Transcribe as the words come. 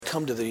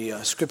come to the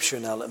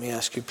scripture now, let me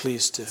ask you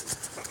please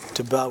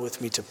to bow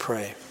with me to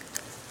pray.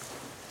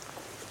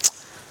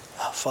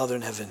 Father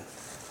in heaven,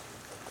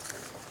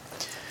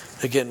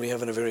 again, we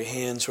have in our very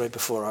hands right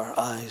before our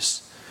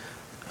eyes,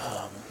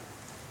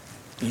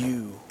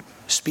 you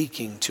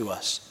speaking to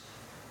us.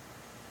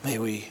 May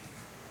we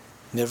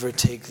never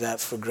take that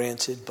for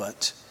granted,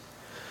 but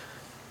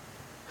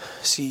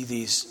see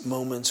these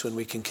moments when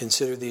we can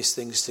consider these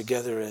things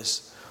together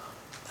as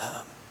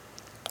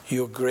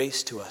your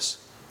grace to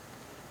us.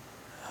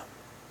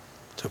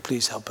 So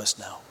please help us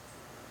now.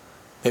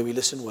 May we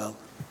listen well.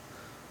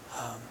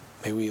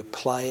 May we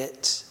apply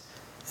it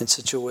in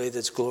such a way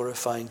that's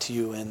glorifying to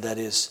you, and that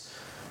is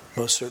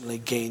most certainly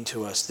gain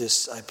to us.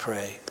 This I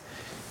pray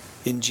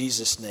in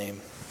Jesus' name.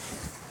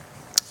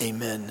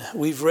 Amen.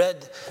 We've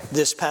read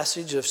this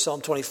passage of Psalm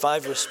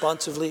 25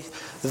 responsively.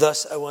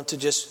 Thus, I want to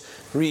just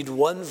read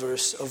one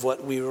verse of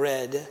what we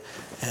read,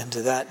 and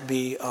that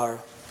be our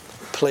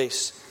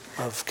place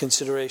of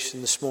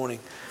consideration this morning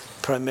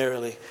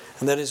primarily.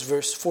 And that is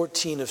verse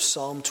 14 of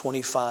Psalm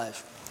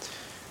 25.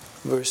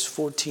 Verse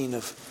 14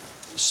 of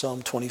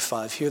Psalm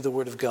 25. Hear the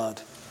word of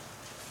God.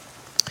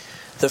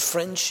 The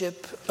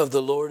friendship of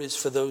the Lord is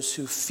for those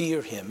who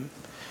fear him,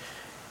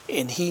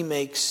 and he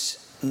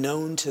makes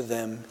known to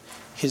them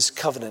his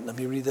covenant. Let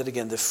me read that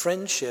again. The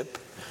friendship,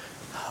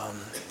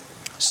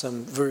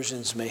 some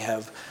versions may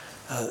have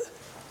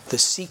the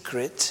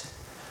secret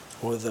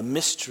or the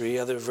mystery,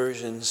 other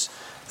versions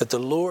that the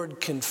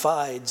Lord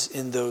confides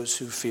in those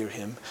who fear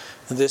him.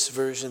 And this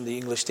version, the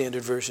English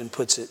Standard Version,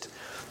 puts it,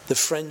 the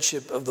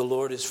friendship of the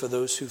Lord is for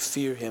those who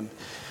fear him,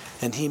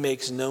 and he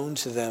makes known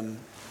to them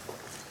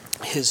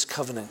his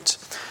covenant.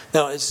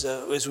 Now,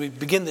 as we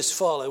begin this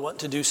fall, I want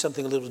to do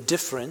something a little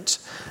different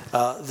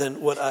than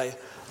what I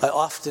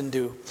often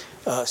do.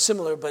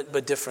 Similar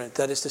but different.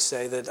 That is to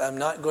say that I'm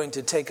not going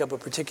to take up a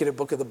particular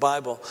book of the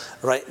Bible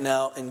right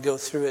now and go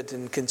through it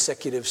in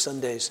consecutive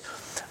Sundays.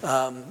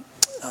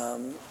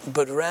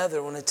 But rather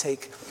I want to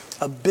take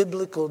a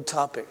biblical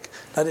topic,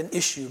 not an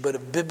issue, but a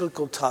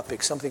biblical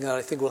topic, something that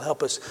I think will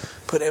help us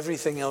put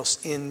everything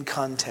else in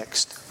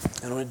context.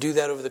 And I want to do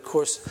that over the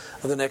course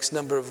of the next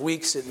number of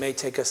weeks. It may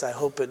take us, I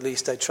hope, at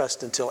least, I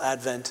trust, until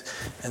Advent,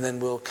 and then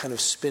we'll kind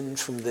of spin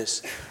from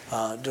this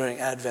during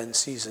Advent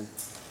season.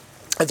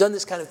 I've done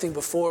this kind of thing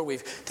before.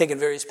 We've taken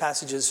various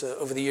passages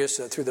over the years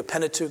through the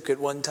Pentateuch at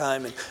one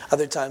time, and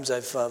other times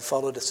I've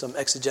followed some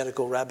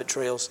exegetical rabbit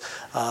trails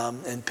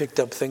and picked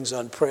up things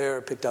on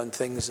prayer, picked on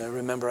things. I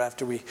remember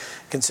after we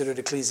considered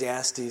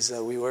Ecclesiastes,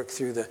 we worked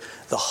through the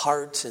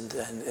heart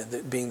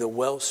and being the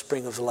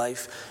wellspring of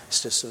life.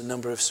 It's just a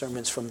number of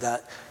sermons from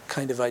that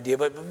kind of idea.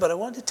 But I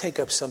want to take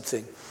up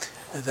something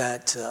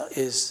that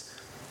is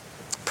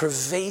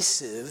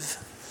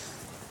pervasive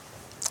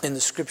in the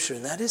scripture,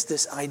 and that is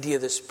this idea,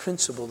 this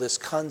principle, this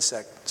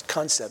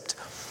concept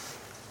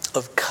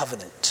of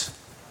covenant.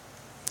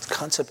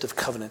 Concept of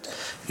covenant.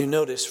 You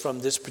notice from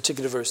this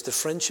particular verse, the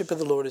friendship of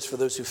the Lord is for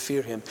those who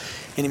fear him,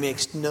 and he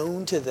makes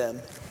known to them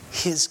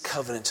his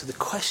covenant. So the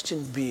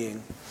question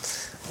being,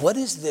 what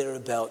is there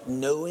about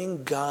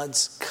knowing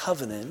God's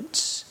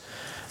covenant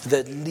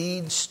that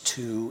leads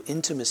to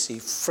intimacy,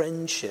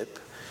 friendship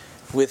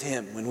with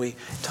him? When we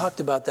talked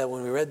about that,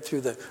 when we read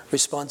through the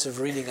responsive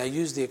reading, I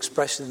used the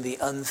expression the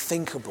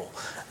unthinkable.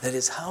 That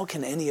is, how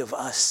can any of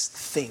us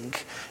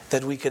think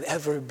that we could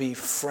ever be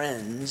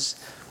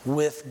friends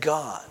with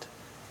God?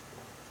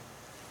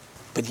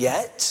 But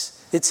yet,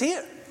 it's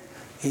here.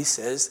 He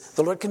says,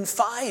 the Lord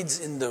confides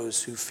in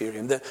those who fear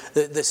him.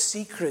 The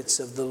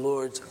secrets of the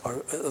Lord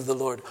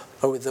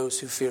are with those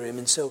who fear him.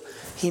 And so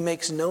he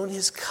makes known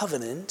his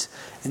covenant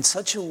in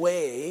such a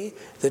way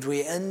that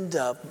we end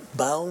up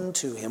bound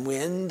to him. We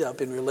end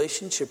up in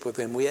relationship with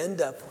him. We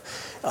end up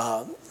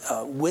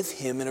with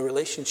him in a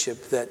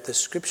relationship that the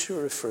scripture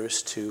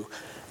refers to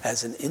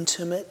as an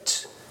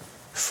intimate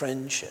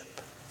friendship.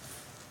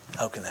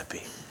 How can that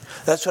be?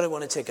 That's what I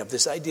want to take up,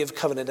 this idea of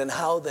covenant and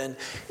how then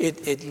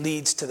it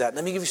leads to that.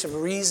 Let me give you some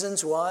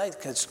reasons why.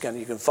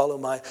 You can follow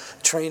my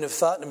train of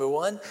thought. Number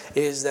one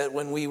is that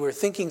when we were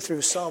thinking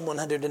through Psalm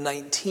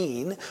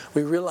 119,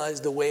 we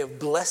realized the way of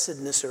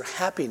blessedness or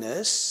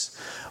happiness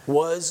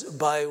was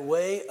by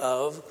way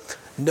of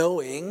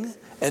knowing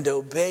and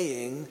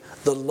obeying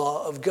the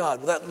law of God.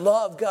 Well, that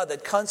law of God,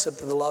 that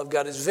concept of the law of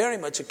God is very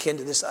much akin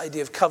to this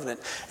idea of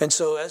covenant. And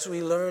so as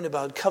we learn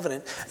about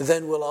covenant,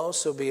 then we'll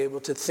also be able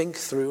to think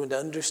through and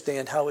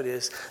understand how it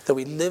is that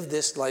we live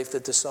this life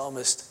that the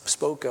psalmist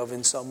spoke of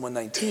in Psalm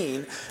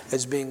 119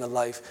 as being a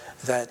life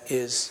that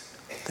is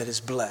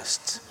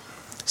blessed.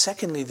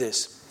 Secondly,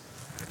 this.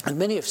 And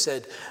many have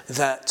said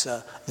that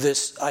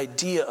this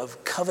idea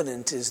of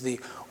covenant is the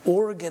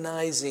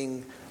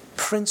organizing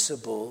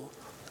principle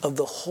of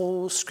the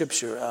whole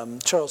scripture.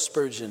 Charles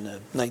Spurgeon,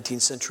 a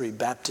 19th century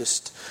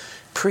Baptist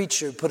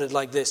preacher, put it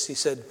like this. He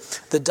said,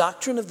 the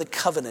doctrine of the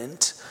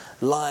covenant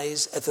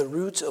lies at the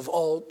root of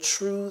all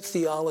true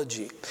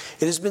theology.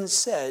 It has been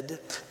said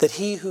that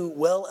he who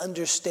well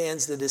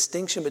understands the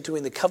distinction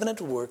between the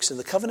covenant of works and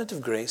the covenant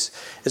of grace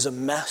is a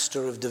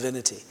master of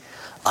divinity.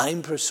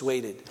 I'm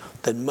persuaded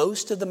that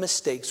most of the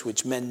mistakes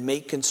which men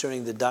make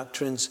concerning the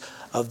doctrines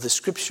of the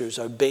Scriptures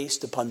are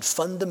based upon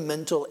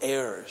fundamental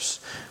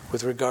errors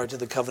with regard to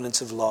the covenants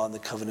of law and the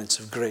covenants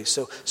of grace.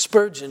 So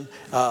Spurgeon,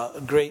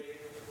 a great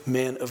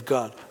man of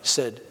God,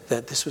 said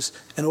that this was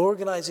an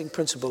organizing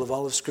principle of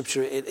all of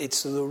Scripture.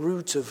 It's the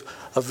root of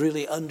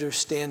really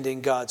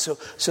understanding God. So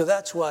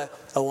that's why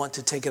I want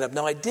to take it up.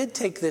 Now, I did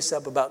take this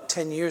up about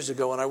 10 years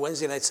ago on our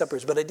Wednesday night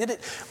suppers, but I did it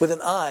with an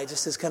eye,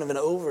 just as kind of an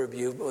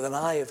overview, with an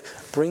eye of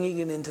bringing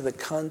it into the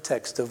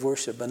context of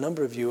worship. A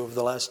number of you over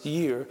the last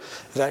year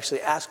have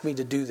actually asked me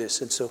to do this,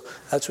 and so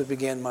that's what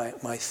began my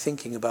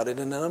thinking about it.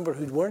 And a number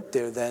who weren't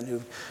there then,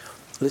 who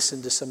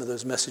listened to some of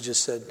those messages,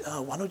 said,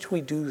 why don't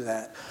we do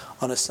that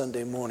on a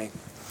Sunday morning?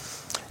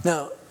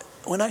 Now,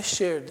 when I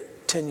shared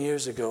 10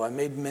 years ago, I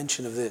made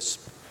mention of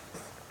this.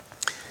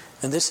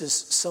 And this is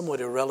somewhat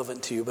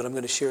irrelevant to you, but I'm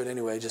going to share it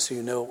anyway, just so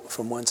you know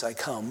from whence I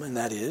come. And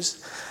that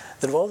is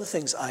that of all the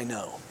things I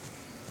know,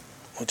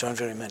 which aren't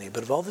very many,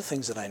 but of all the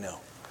things that I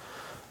know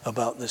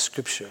about the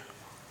Scripture,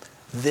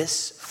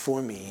 this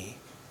for me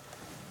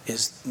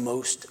is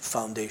most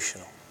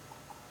foundational.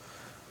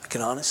 I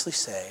can honestly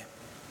say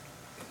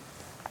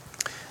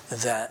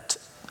that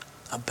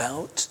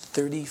about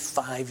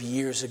 35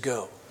 years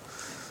ago,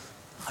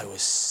 I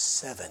was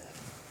 7.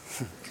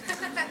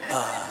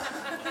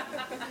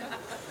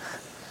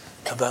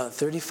 About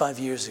 35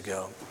 years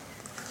ago,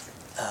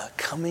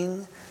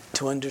 coming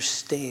to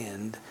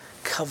understand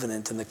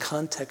covenant in the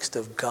context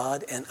of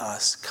God and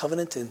us,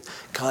 covenant and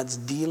God's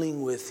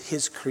dealing with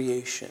His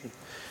creation,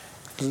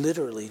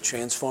 literally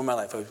transformed my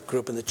life. I grew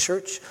up in the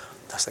church,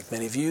 just like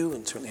many of you,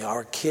 and certainly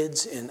our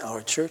kids in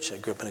our church. I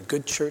grew up in a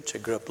good church. I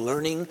grew up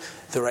learning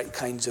the right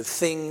kinds of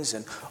things,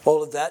 and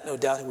all of that, no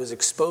doubt, it was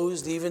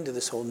exposed even to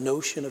this whole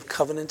notion of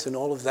covenant and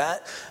all of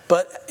that.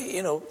 But,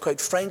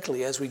 quite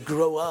frankly, as we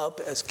grow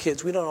up as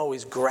kids, we don't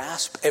always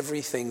grasp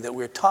everything that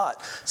we're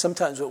taught.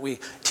 Sometimes what we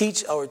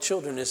teach our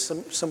children is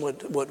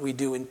somewhat what we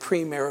do in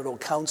premarital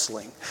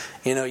counseling.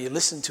 You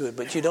listen to it,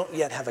 but you don't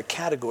yet have a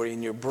category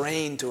in your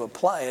brain to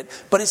apply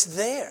it, but it's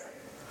there.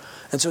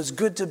 And so it's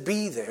good to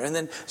be there. And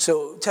then,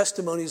 so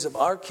testimonies of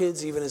our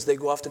kids, even as they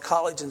go off to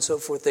college and so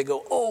forth, they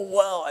go, oh,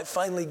 wow, I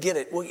finally get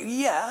it. Well,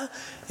 yeah,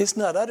 it's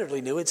not utterly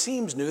new. It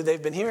seems new.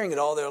 They've been hearing it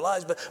all their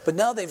lives. But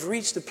now they've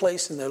reached a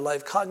place in their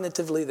life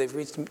cognitively. They've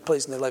reached a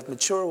place in their life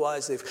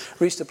mature-wise. They've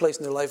reached a place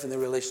in their life in their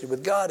relationship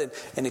with God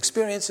and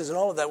experiences and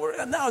all of that.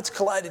 And now it's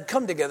collided,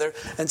 come together.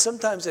 And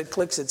sometimes it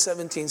clicks at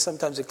 17.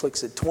 Sometimes it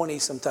clicks at 20.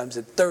 Sometimes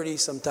at 30.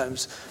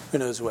 Sometimes who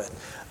knows what.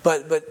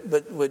 But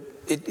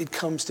it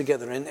comes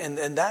together.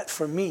 And that,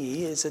 for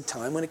me, is a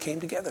time when it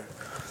came together.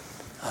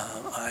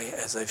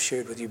 As I've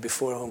shared with you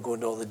before, I won't go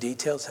into all the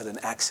details, had an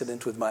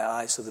accident with my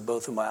eyes, so that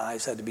both of my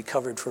eyes had to be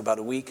covered for about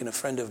a week. And a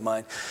friend of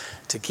mine,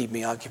 to keep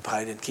me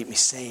occupied and keep me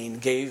sane,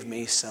 gave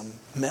me some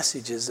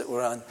messages that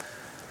were on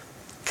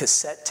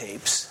cassette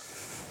tapes.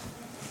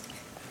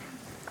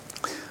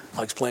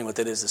 I'll explain what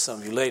that is to some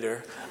of you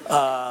later.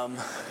 At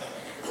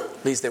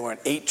least they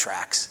weren't 8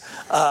 tracks.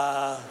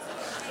 I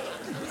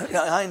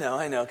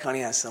know.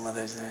 Connie has some of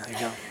those. There you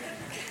go.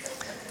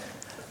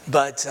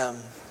 But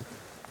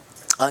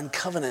on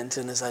covenant,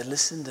 and as I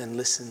listened and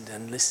listened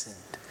and listened,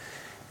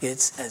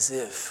 it's as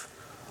if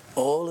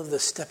all of the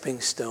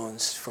stepping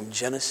stones from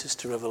Genesis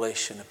to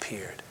Revelation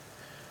appeared.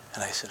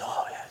 And I said,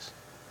 oh, yes.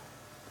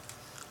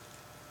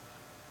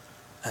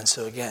 And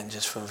so again,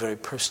 just from a very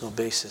personal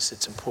basis,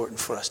 it's important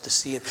for us to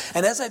see it.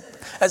 And as I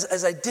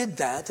did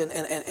that,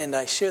 and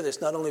I share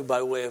this not only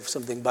by way of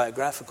something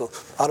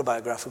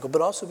autobiographical, but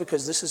also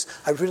because this is,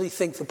 I really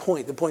think, the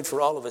point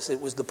for all of us.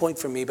 It was the point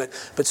for me, but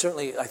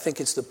certainly I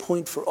think it's the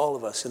point for all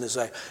of us. And as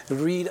I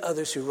read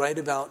others who write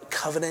about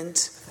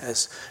covenant,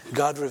 as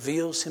God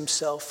reveals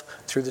Himself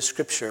through the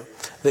Scripture,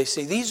 they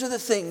say these are the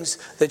things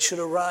that should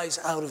arise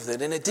out of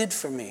it. And it did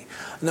for me.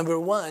 Number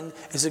one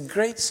is a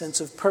great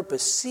sense of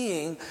purpose,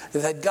 seeing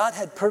that God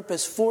had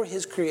purpose for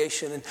His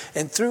creation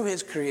and through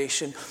His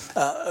creation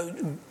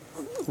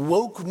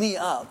woke me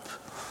up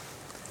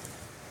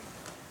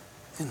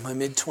in my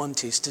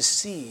mid-20s to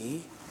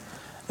see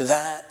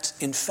that,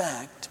 in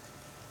fact,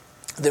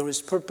 there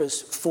was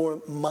purpose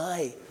for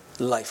my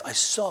life. I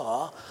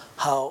saw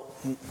how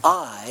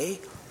I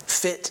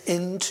fit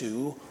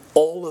into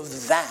all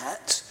of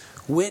that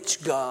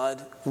which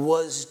God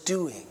was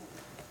doing.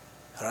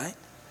 All right?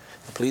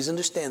 Please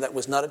understand that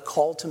was not a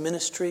call to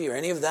ministry or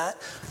any of that.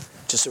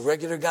 Just a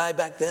regular guy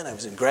back then. I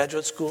was in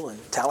graduate school in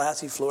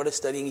Tallahassee, Florida,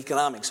 studying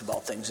economics of all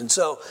things. And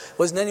so it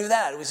wasn't any of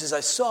that. It was just I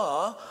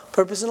saw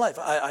purpose in life.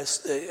 I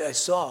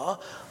saw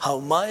how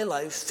my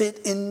life fit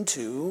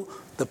into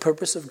the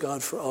purpose of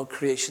God for all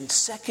creation.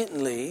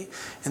 Secondly,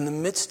 in the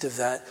midst of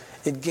that,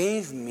 it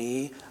gave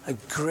me a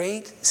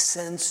great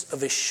sense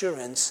of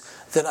assurance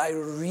that I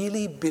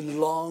really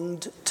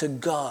belonged to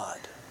God,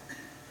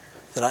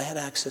 that I had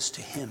access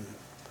to Him,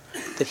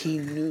 that He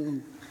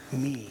knew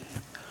me,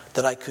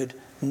 that I could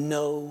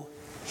know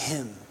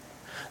him.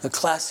 The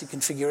classic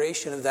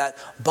configuration of that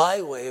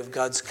by way of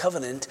God's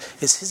covenant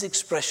is his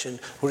expression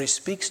where he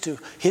speaks to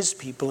his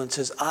people and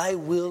says, I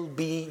will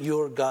be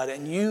your God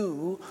and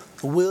you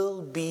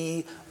will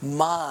be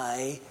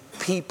my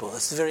people.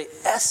 That's the very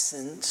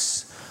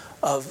essence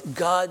of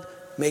God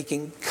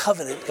making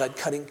covenant, God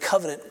cutting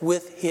covenant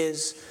with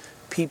his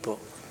people.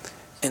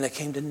 And I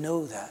came to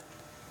know that.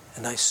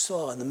 And I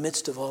saw in the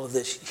midst of all of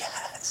this,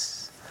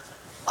 yes,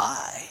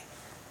 I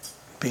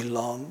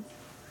belong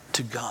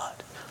to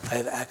God. I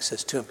have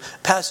access to him.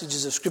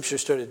 Passages of Scripture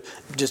started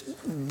just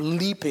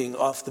leaping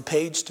off the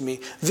page to me.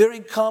 Very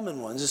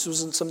common ones. This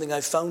wasn't something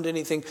I found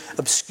anything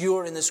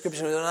obscure in the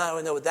Scripture. I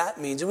don't know what that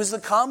means. It was the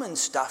common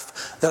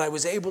stuff that I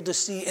was able to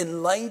see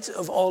in light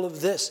of all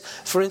of this.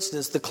 For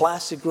instance, the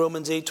classic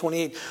Romans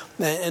 8:28.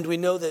 And we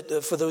know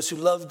that for those who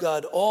love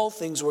God, all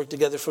things work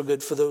together for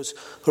good for those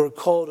who are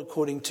called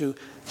according to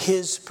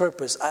his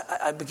purpose.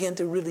 I began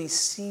to really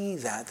see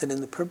that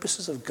in the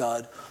purposes of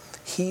God,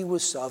 he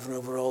was sovereign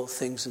over all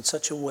things in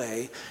such a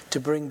way to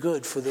bring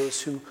good for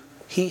those who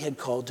he had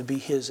called to be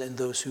his and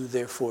those who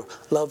therefore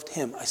loved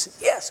him. I said,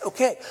 yes,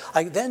 okay.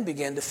 I then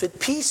began to fit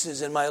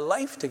pieces in my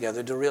life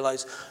together to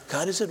realize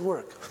God is at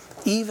work,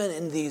 even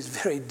in these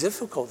very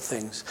difficult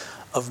things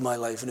of my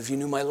life. And if you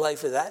knew my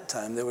life at that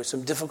time, there were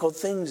some difficult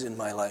things in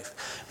my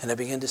life. And I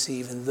began to see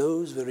even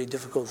those very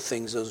difficult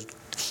things, those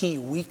key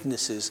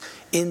weaknesses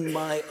in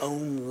my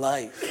own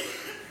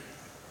life.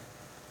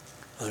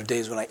 There were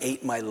days when I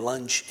ate my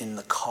lunch in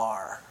the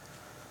car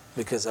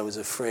because I was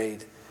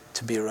afraid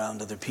to be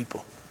around other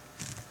people.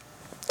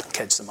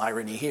 Catch some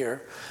irony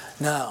here.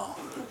 Now,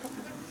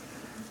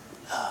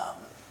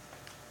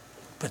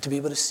 but to be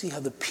able to see how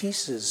the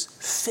pieces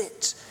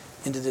fit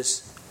into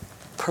this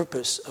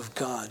purpose of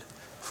God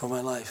for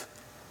my life,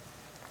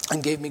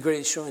 and gave me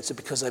great assurance that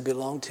because I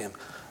belong to him,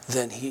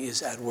 then he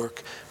is at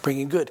work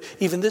bringing good.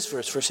 Even this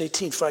verse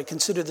 18, for I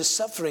consider the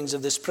sufferings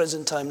of this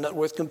present time not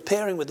worth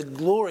comparing with the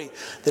glory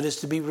that is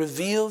to be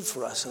revealed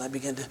for us. And I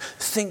began to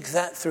think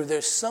that through.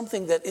 There's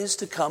something that is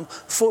to come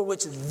for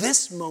which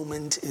this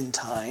moment in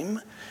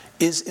time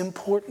is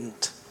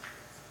important.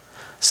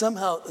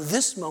 Somehow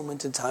this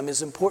moment in time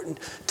is important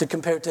to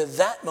compare to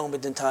that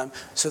moment in time,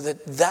 so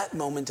that that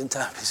moment in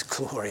time is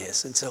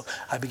glorious. And so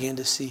I began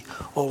to see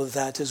all of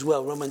that as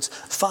well. Romans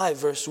 5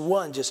 verse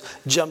 1 just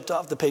jumped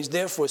off the page.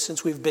 Therefore,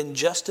 since we've been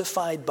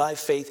justified by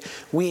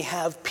faith, we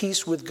have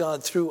peace with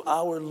God through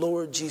our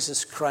Lord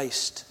Jesus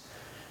Christ.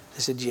 I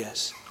said,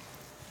 yes,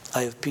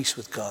 I have peace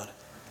with God.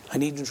 I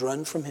needn't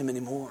run from him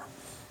anymore.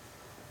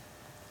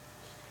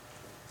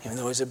 Even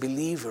though as a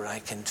believer I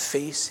can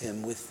face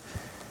him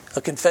with a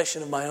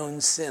confession of my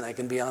own sin, I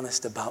can be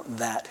honest about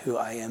that, who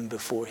I am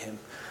before him.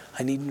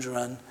 I needn't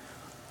run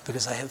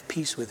because I have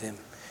peace with him.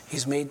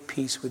 He's made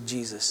peace with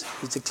Jesus.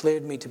 He's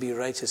declared me to be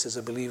righteous as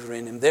a believer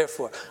in him.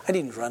 Therefore, I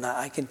needn't run.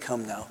 I can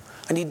come now.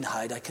 I needn't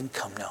hide. I can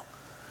come now.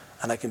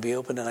 And I can be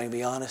open and I can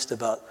be honest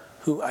about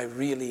who I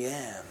really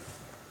am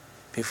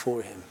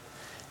before him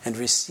and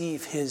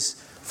receive his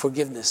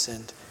forgiveness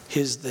and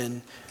his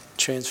then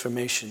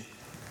transformation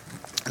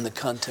in the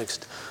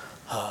context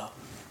of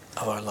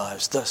our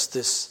lives. Thus,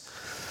 this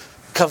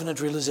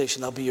covenant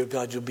realization, I'll be your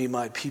God, you'll be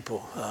my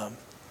people,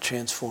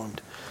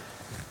 transformed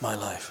my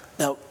life.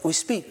 Now, we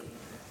speak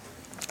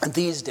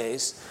these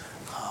days,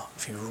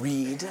 if you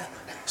read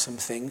some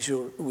things,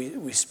 we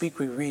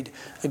read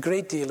a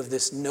great deal of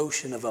this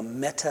notion of a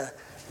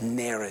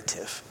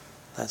meta-narrative.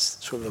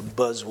 That's sort of a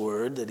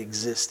buzzword that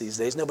exists these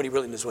days. Nobody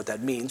really knows what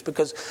that means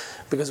because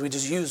we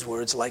just use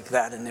words like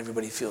that and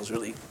everybody feels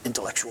really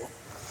intellectual.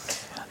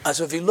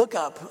 So if you look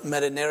up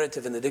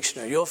meta-narrative in the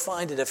dictionary, you'll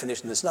find a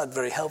definition that's not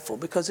very helpful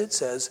because it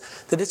says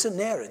that it's a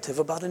narrative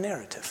about a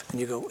narrative. And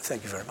you go,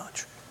 thank you very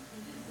much.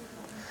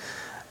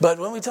 But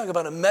when we talk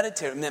about a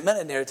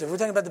meta-narrative, we're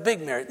talking about the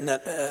big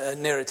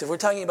narrative. We're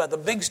talking about the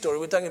big story.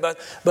 We're talking about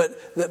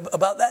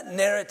about that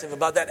narrative,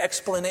 about that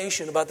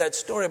explanation, about that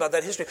story, about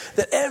that history,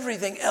 that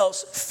everything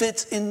else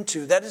fits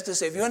into. That is to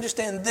say, if you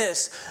understand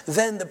this,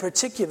 then the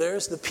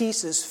particulars, the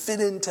pieces fit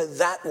into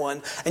that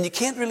one. And you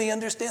can't really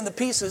understand the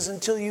pieces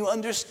until you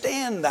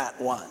understand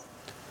that one.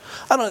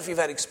 I don't know if you've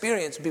had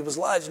experience in people's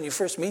lives and you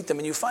first meet them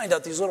and you find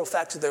out these little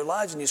facts of their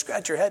lives and you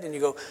scratch your head and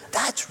you go,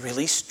 that's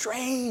really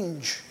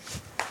strange.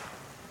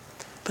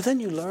 But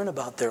then you learn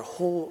about their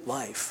whole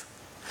life.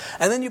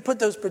 And then you put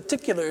those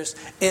particulars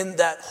in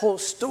that whole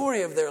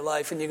story of their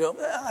life and you go,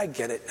 I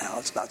get it now.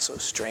 It's not so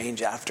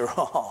strange after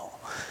all.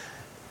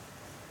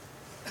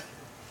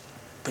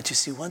 But you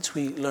see, once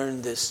we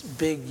learn this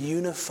big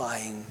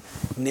unifying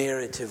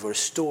narrative or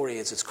story,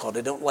 as it's called,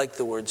 I don't like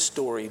the word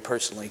story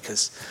personally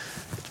because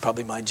it's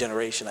probably my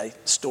generation.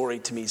 Story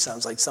to me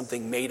sounds like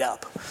something made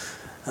up.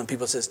 And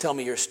people says, tell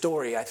me your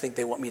story. I think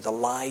they want me to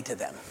lie to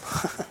them.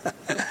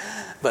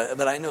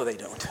 But I know they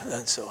don't.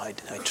 And so I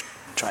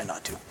try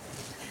not to.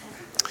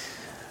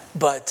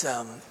 But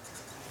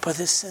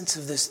this sense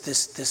of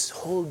this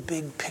whole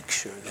big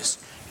picture, this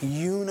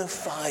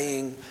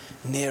unifying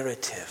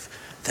narrative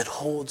that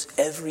holds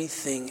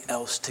everything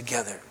else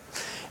together.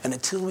 And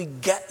until we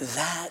get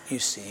that, you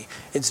see,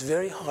 it's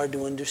very hard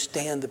to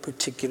understand the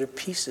particular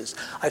pieces.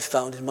 I've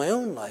found in my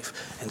own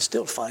life, and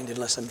still find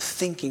unless I'm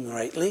thinking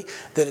rightly,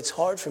 that it's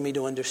hard for me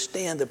to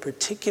understand the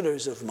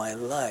particulars of my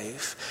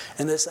life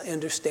unless I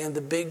understand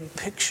the big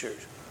picture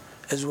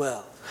as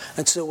well.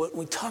 And so when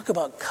we talk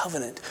about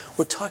covenant,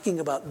 we're talking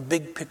about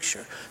big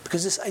picture,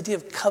 because this idea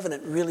of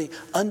covenant really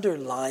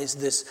underlies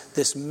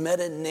this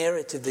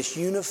meta-narrative, this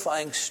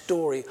unifying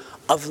story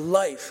of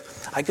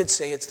life. I could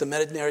say it's the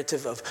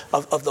meta-narrative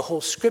of the whole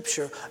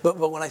Scripture, but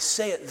when I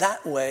say it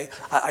that way,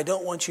 I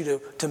don't want you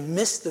to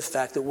miss the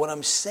fact that what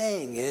I'm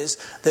saying is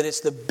that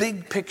it's the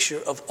big picture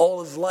of all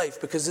of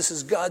life, because this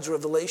is God's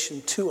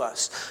revelation to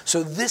us.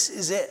 So this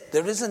is it.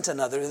 There isn't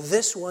another.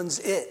 This one's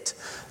it.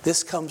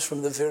 This comes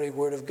from the very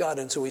Word of God.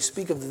 And so we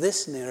speak of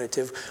this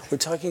narrative, we're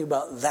talking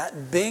about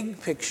that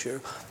big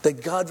picture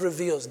that God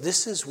reveals.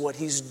 This is what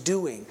He's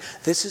doing.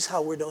 This is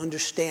how we're to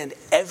understand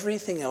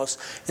everything else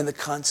in the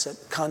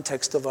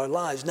context of our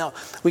lives. Now,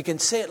 we can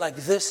say it like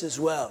this as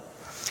well.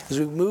 As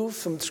we move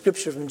from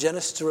Scripture, from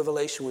Genesis to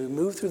Revelation, we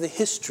move through the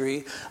history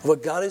of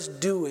what God is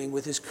doing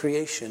with His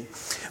creation.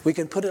 We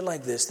can put it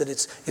like this, that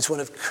it's one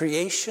of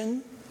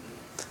creation,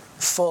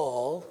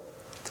 fall,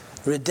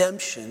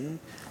 redemption,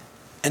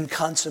 and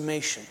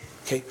consummation.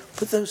 Okay,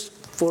 put those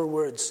 4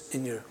 words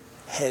in your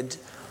head.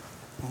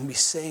 We'll be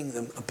saying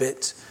them a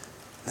bit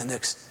in the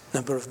next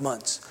number of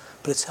months.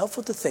 But it's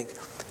helpful to think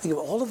of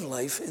all of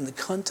life in the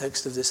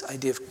context of this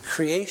idea of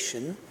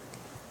creation,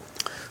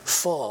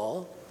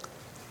 fall,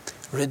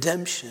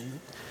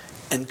 redemption,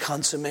 and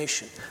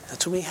consummation.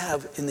 That's what we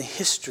have in the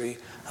history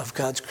of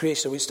God's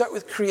creation. So we start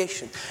with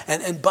creation.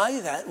 And by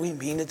that we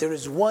mean that there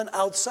is one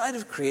outside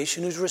of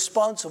creation who's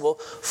responsible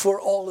for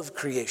all of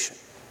creation.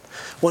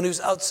 One who's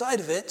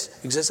outside of it,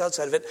 exists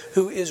outside of it,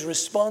 who is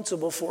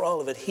responsible for all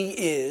of it. He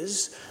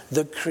is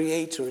the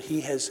creator.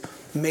 He has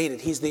made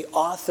it. He's the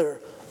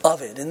author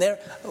of it. And there,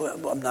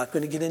 I'm not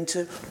going to get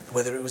into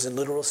whether it was in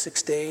literal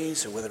 6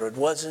 days or whether it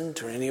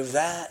wasn't or any of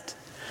that.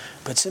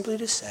 But simply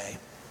to say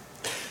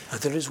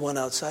that there is one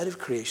outside of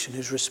creation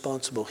who's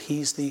responsible.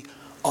 He's the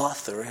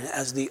author. And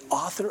as the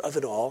author of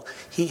it all,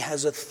 He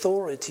has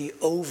authority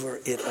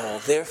over it all.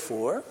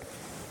 Therefore,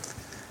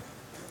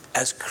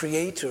 as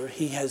creator,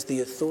 He has the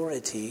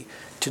authority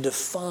to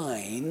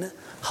define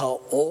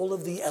how all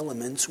of the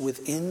elements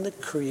within the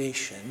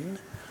creation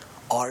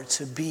are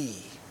to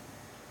be.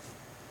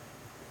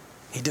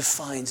 He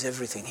defines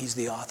everything. He's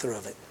the author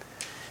of it.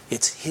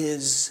 It's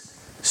His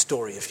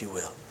story, if you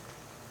will.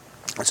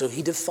 And so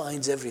He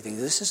defines everything.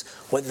 This is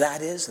what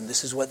that is, and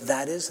this is what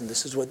that is, and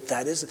this is what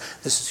that is.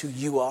 This is who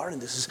you are,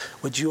 and this is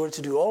what you are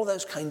to do. All of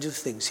those kinds of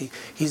things.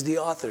 He's the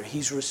author.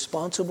 He's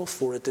responsible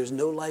for it. There's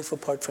no life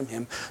apart from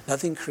Him.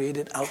 Nothing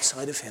created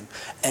outside of Him.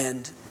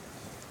 And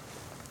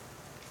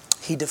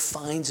He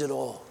defines it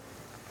all.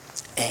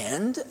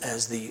 And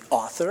as the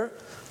author,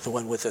 the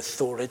one with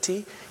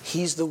authority,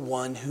 He's the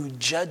one who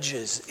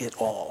judges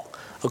it all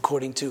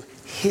according to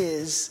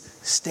His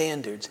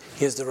standards.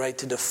 He has the right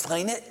to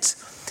define it.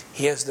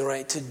 He has the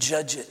right to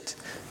judge it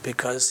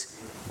because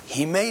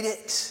He made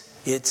it.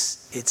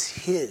 It's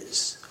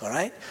His. All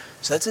right?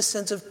 So that's a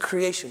sense of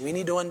creation. We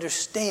need to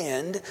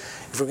understand,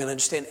 if we're going to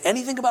understand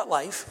anything about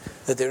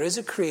life, that there is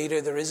a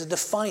creator, there is a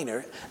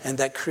definer, and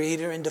that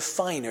creator and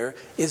definer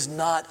is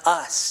not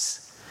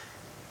us.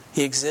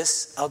 He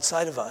exists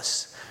outside of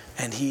us,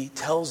 and He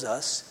tells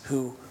us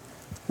who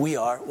we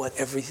are, what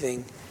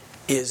everything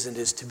is and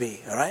is to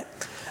be. All right?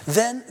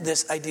 Then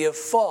this idea of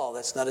fall,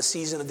 that's not a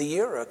season of the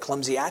year or a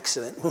clumsy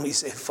accident when we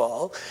say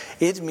fall.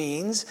 It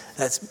means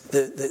that's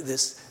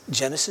this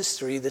Genesis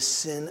 3, the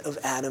sin of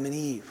Adam and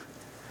Eve.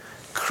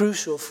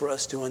 Crucial for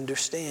us to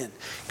understand.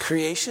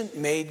 Creation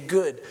made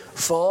good.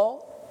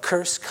 Fall,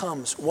 curse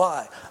comes.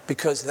 Why?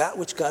 Because that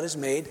which God has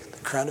made,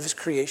 the crown of His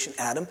creation,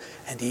 Adam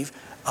and Eve,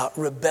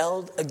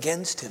 rebelled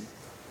against Him.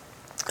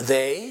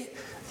 They,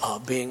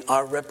 being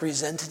our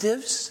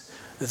representatives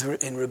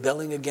in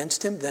rebelling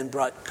against Him, then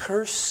brought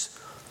curse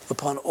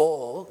upon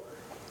all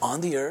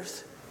on the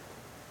earth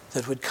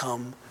that would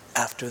come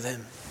after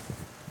them.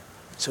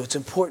 So it's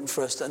important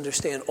for us to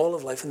understand all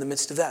of life in the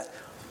midst of that,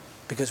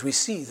 because we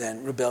see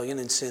then rebellion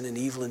and sin and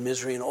evil and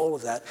misery and all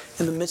of that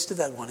in the midst of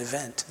that one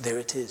event. There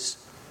it is.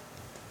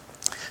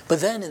 But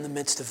then in the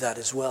midst of that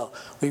as well,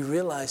 we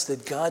realize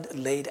that God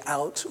laid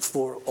out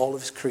for all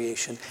of His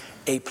creation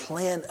a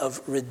plan of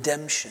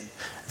redemption,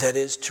 that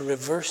is to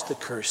reverse the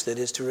curse, that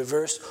is to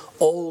reverse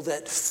all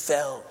that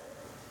fell.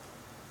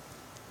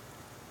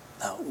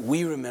 Now,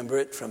 we remember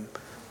it from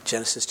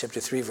Genesis chapter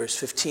 3, verse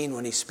 15,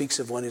 when He speaks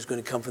of one who's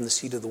going to come from the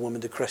seed of the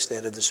woman to crush the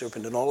head of the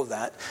serpent and all of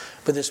that.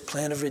 But this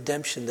plan of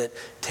redemption that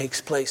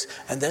takes place.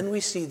 And then we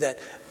see that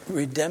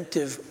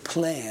redemptive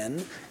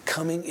plan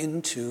coming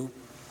into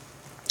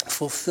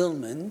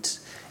fulfillment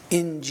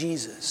in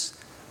Jesus,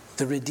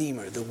 the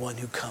Redeemer, the one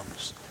who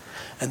comes.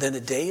 And then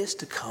a day is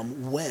to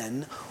come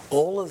when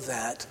all of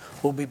that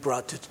will be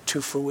brought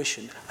to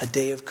fruition, a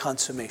day of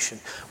consummation,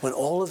 when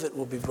all of it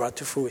will be brought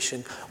to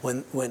fruition,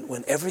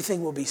 when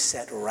everything will be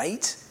set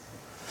right,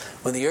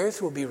 when the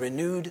earth will be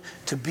renewed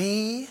to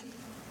be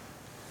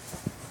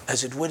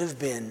as it would have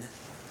been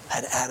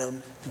had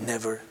Adam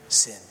never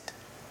sinned.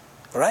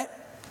 All right?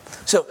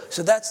 So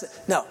that's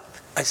now,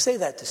 I say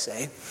that to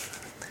say,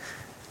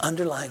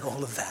 underlying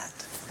all of that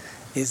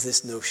is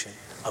this notion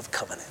of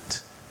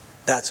covenant.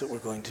 That's what we're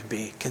going to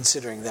be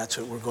considering. That's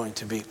what we're going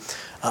to be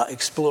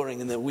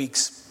exploring in the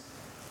weeks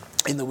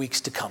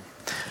to come.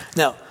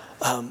 Now,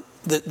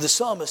 the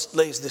psalmist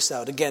lays this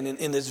out again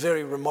in this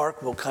very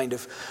remarkable kind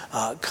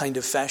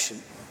of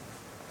fashion.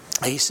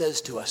 He says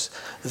to us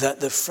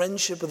that the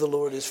friendship of the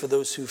Lord is for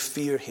those who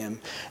fear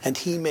him, and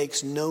he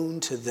makes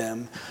known to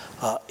them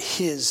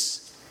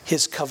his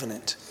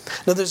covenant.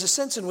 Now, there's a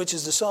sense in which,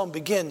 as the psalm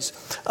begins,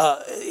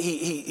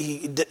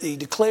 he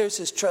declares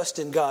his trust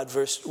in God.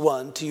 Verse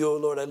 1, to you, O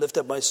Lord, I lift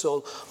up my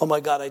soul. Oh my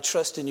God, I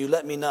trust in you.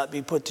 Let me not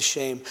be put to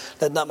shame.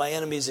 Let not my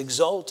enemies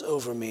exult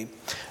over me.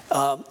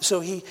 So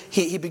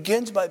he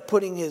begins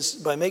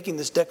by making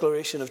this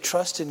declaration of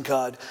trust in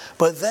God.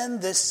 But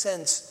then this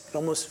sense, you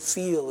almost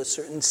feel a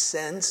certain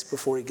sense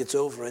before he gets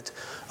over it,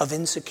 of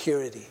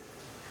insecurity.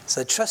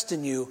 So I trust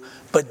in you,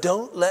 but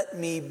don't let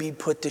me be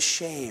put to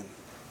shame.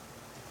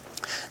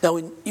 Now,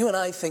 when you and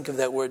I think of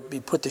that word, be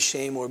put to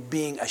shame or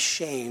being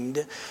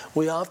ashamed,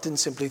 we often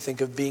simply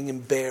think of being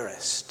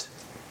embarrassed.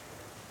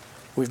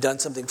 We've done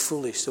something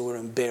foolish, so we're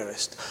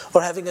embarrassed.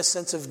 Or having a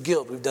sense of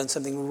guilt. We've done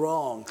something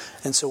wrong,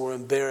 and so we're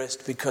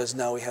embarrassed because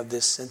now we have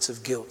this sense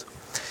of guilt.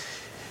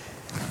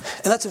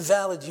 And that's a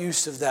valid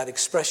use of that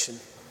expression.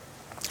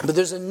 But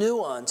there's a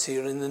nuance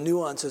here, and the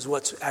nuance is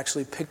what's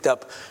actually picked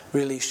up,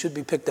 really should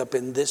be picked up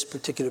in this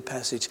particular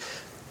passage.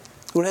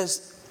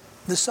 Whereas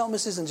the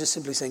psalmist isn't just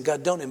simply saying,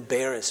 God, don't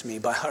embarrass me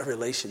by our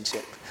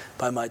relationship,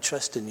 by my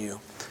trust in you.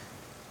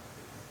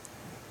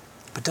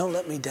 But don't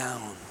let me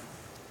down.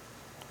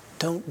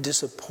 Don't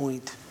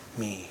disappoint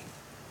me.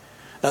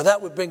 Now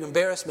that would bring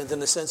embarrassment in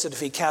the sense that if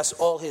he casts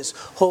all his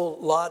whole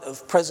lot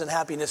of present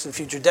happiness and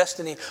future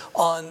destiny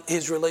on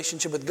his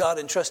relationship with God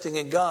and trusting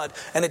in God,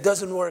 and it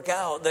doesn't work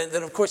out,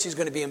 then of course he's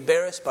going to be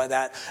embarrassed by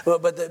that.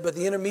 But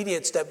the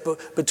intermediate step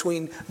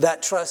between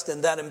that trust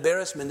and that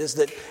embarrassment is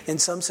that in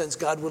some sense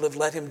God will have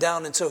let him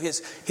down. And so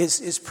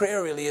his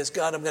prayer really is,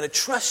 God, I'm going to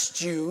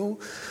trust you.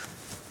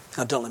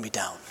 Now don't let me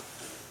down.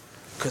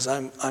 Because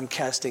I'm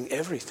casting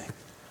everything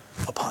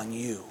upon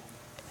you.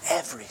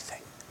 Everything.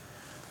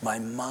 My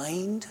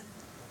mind,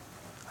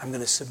 I'm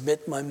going to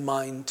submit my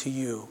mind to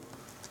you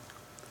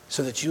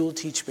so that you'll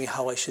teach me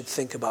how I should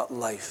think about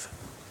life.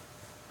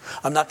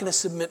 I'm not going to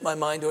submit my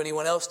mind to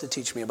anyone else to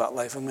teach me about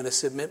life. I'm going to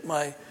submit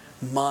my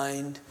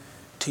mind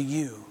to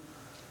you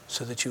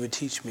so that you would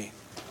teach me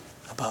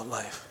about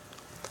life.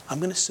 I'm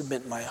going to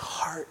submit my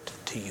heart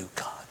to you,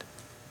 God.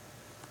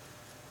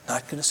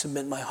 Not going to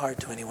submit my heart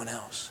to anyone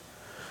else.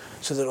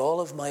 So that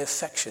all of my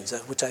affections,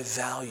 that which I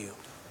value,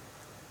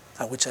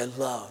 that which I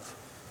love,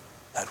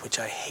 that which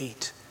I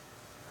hate,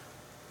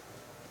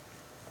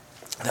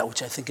 that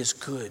which I think is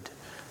good,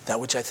 that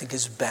which I think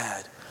is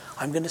bad,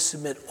 I'm going to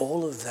submit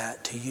all of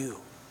that to you.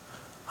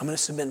 I'm going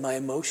to submit my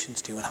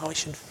emotions to you and how I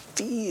should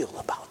feel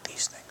about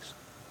these things.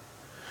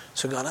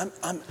 So God,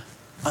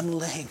 I'm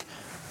laying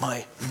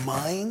my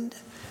mind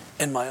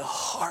and my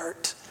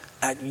heart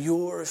at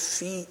your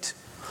feet.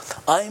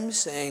 I'm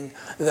saying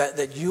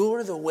that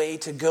you're the way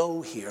to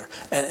go here,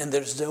 and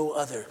there's no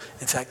other.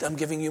 In fact, I'm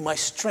giving you my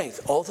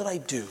strength. All that I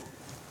do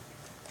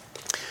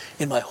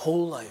in my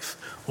whole life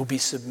will be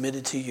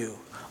submitted to you.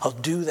 I'll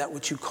do that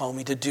which you call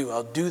me to do.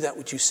 I'll do that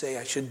which you say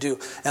I should do.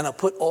 And I'll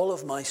put all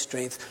of my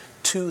strength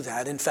to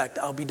that. In fact,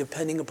 I'll be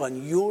depending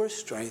upon your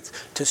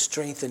strength to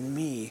strengthen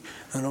me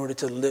in order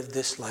to live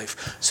this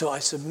life. So I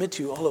submit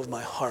to you all of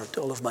my heart,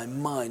 all of my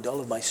mind, all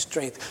of my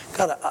strength.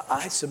 God,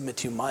 I submit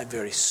to you my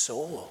very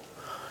soul.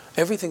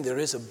 Everything there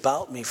is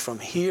about me from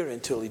here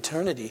until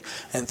eternity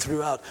and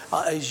throughout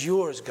is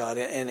yours, God.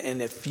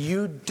 And if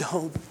you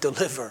don't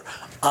deliver,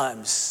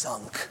 I'm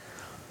sunk.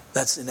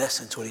 That's in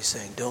essence what he's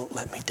saying. Don't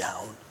let me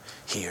down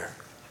here.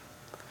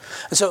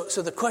 And so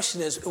the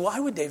question is, why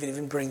would David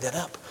even bring that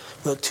up?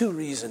 Well, two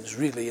reasons,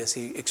 really, as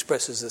he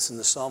expresses this in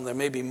the psalm. There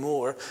may be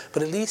more,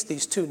 but at least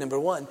these two. Number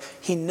one,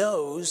 he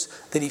knows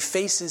that he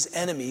faces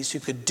enemies who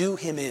could do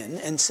him in.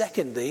 And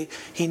secondly,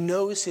 he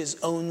knows his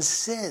own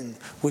sin,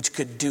 which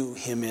could do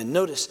him in.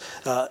 Notice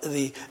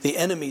the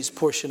enemies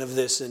portion of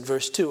this in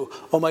verse 2.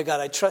 Oh my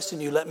God, I trust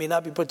in you. Let me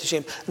not be put to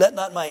shame. Let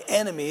not my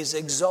enemies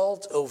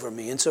exalt over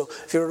me. And so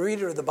if you're a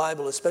reader of the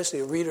Bible,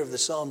 especially a reader of the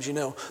Psalms, you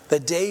know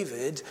that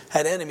David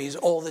had enemies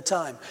all the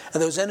time.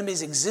 And those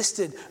enemies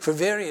existed for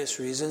various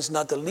reasons,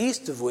 not the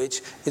least of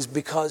which is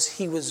because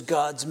he was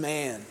God's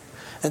man.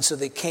 And so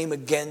they came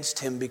against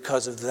him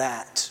because of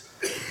that.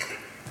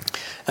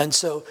 And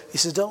so he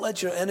says, don't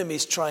let your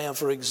enemies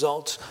triumph or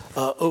exalt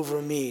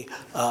over me.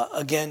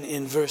 Again,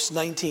 in verse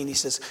 19, he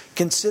says,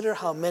 consider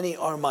how many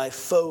are my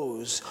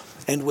foes,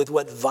 and with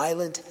what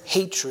violent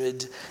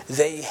hatred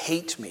they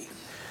hate me.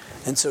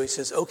 And so he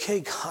says, okay,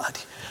 God,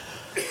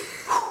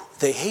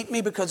 they hate me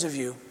because of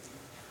you.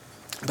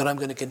 But I'm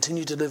going to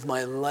continue to live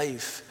my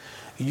life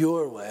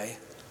your way.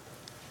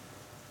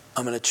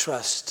 I'm going to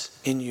trust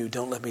in you.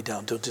 Don't let me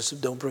down.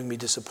 Don't bring me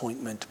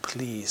disappointment,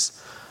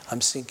 please.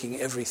 I'm sinking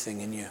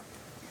everything in you.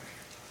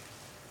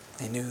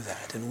 They knew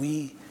that. And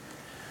we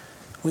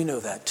know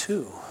that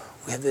too.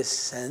 We have this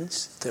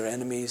sense they're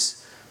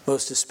enemies,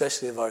 most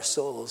especially of our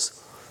souls.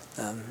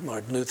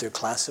 Martin Luther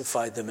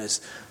classified them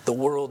as the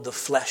world, the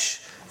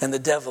flesh, and the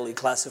devil. He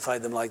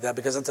classified them like that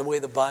because that's the way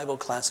the Bible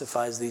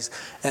classifies these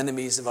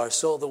enemies of our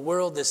soul. The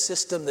world, this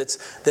system that's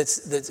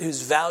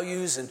whose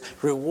values and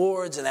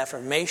rewards and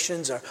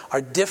affirmations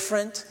are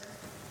different,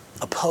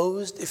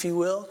 opposed, if you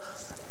will,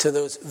 to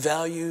those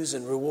values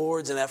and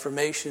rewards and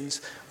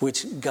affirmations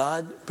which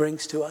God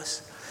brings to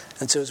us.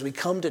 And so as we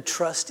come to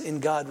trust in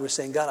God, we're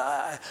saying,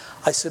 God,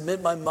 I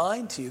submit my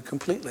mind to you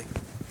completely.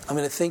 I'm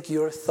going to think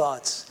your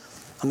thoughts.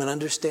 I'm going to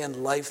understand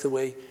life the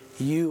way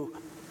you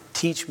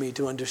teach me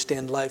to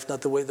understand life,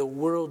 not the way the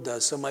world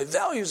does. So my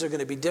values are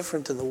going to be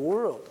different than the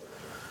world.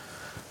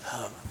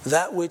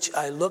 That which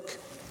I look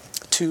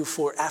to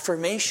for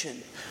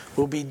affirmation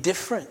will be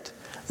different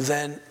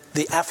than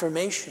the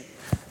affirmation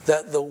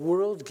that the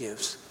world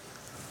gives.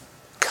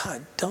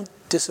 God, don't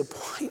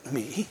disappoint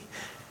me.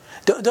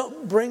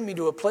 Don't bring me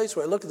to a place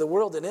where I look at the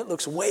world and it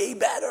looks way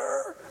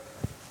better.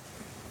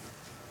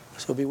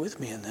 So be with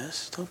me in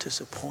this. Don't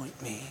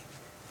disappoint me.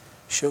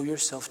 Show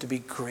yourself to be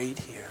great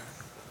here.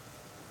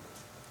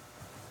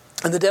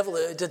 And the devil,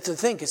 to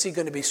think, is he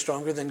going to be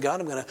stronger than God?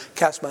 I'm going to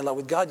cast my lot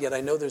with God, yet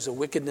I know there's a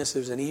wickedness,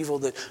 there's an evil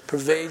that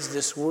pervades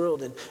this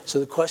world. And so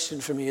the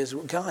question for me is,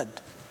 God,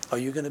 are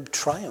you going to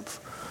triumph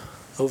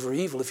over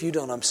evil? If you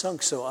don't, I'm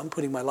sunk. So I'm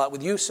putting my lot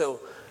with you, so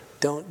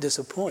don't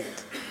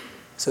disappoint.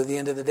 So at the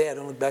end of the day, I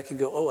don't look back and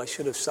go, I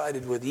should have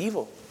sided with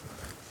evil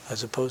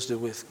as opposed to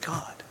with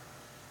God.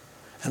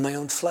 And my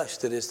own flesh,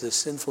 that is the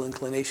sinful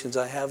inclinations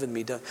I have in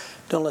me,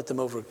 don't let them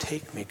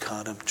overtake me,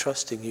 God. I'm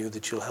trusting you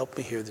that you'll help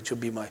me here, that you'll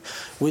be my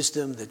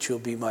wisdom, that you'll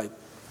be my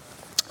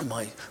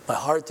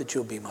heart, that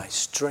you'll be my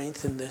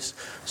strength in this.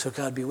 So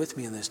God, be with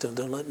me in this.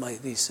 Don't let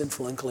these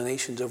sinful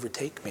inclinations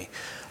overtake me.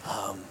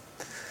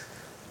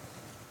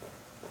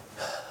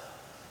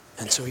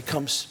 And so he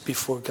comes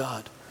before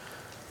God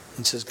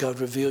and says, God,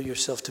 reveal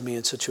yourself to me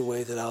in such a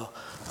way that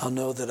I'll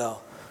know that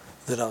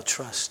I'll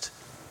trust.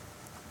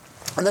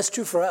 And that's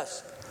true for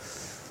us.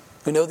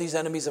 We know these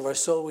enemies of our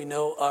soul. We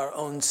know our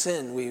own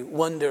sin. We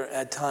wonder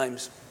at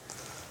times,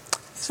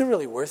 is it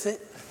really worth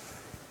it?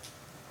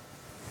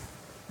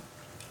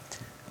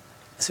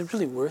 Is it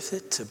really worth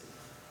it to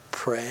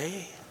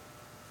pray?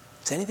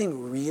 Does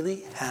anything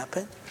really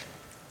happen?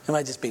 Am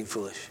I just being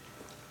foolish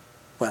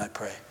when I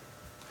pray?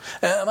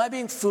 Am I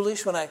being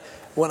foolish when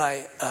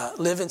I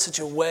live in such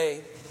a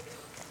way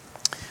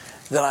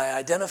that I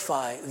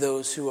identify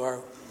those who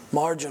are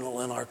marginal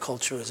in our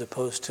culture as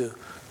opposed to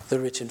the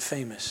rich and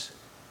famous?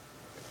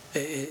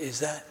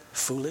 Is that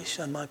foolish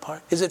on my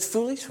part? Is it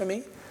foolish for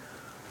me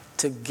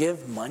to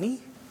give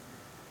money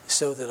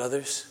so that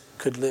others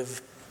could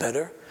live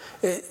better?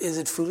 Is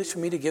it foolish for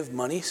me to give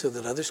money so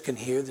that others can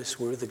hear this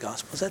word of the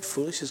gospel? Is that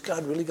foolish? Is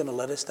God really going to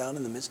let us down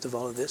in the midst of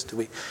all of this? Do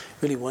we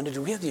really wonder?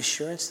 Do we have the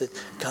assurance that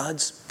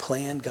God's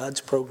plan, God's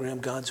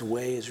program, God's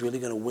way is really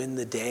going to win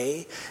the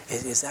day?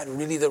 Is that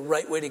really the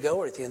right way to go?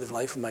 Or at the end of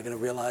life, am I going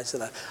to realize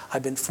that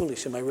I've been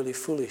foolish? Am I really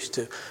foolish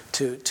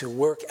to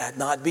work at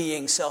not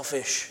being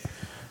selfish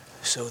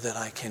so that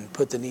I can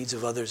put the needs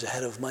of others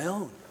ahead of my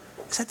own?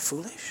 Is that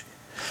foolish?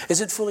 Is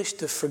it foolish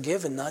to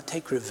forgive and not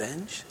take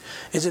revenge?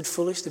 Is it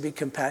foolish to be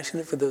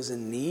compassionate for those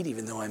in need,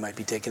 even though I might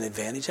be taken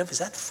advantage of? Is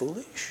that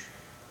foolish?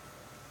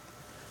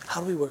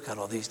 How do we work out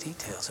all these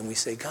details? And we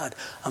say, God,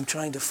 I'm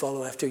trying to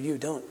follow after you.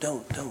 Don't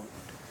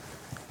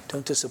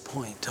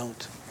disappoint.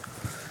 Don't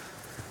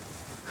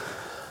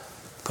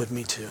put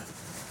me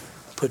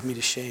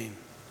to shame.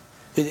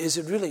 Is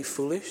it really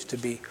foolish to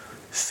be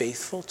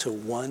faithful to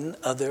one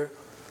other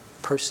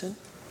person,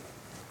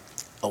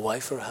 a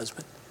wife or a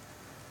husband,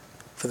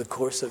 for the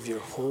course of your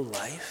whole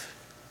life?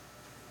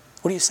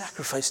 What do you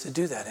sacrifice to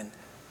do that? And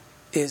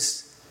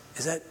is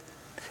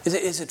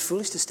it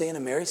foolish to stay in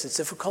a marriage that's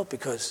difficult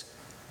because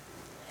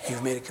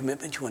you've made a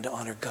commitment, you want to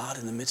honor God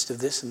in the midst of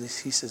this, and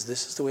he says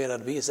this is the way it ought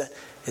to be? Is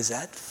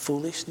that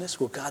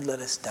foolishness? Will God let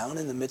us down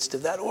in the midst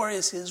of that? Or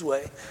is his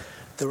way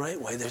the right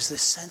way? There's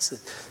this sense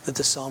that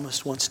the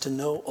psalmist wants to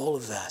know all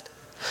of that.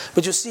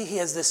 But you'll see he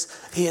has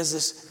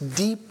this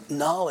deep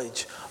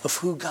knowledge of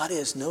who God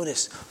is.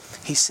 Notice,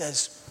 he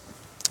says,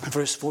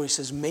 verse 4, he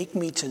says, make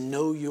me to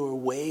know your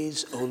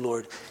ways, O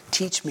Lord.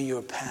 Teach me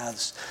your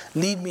paths.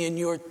 Lead me in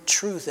your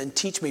truth and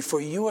teach me,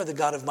 for you are the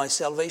God of my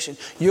salvation.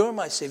 You're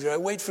my Savior. I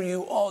wait for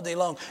you all day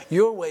long.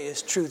 Your way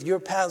is truth. Your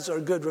paths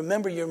are good.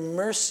 Remember your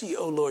mercy,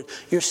 O Lord,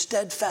 your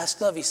steadfast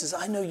love. He says,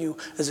 I know you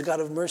as a God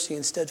of mercy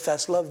and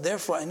steadfast love.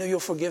 Therefore, I know you'll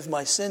forgive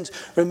my sins.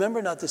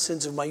 Remember not the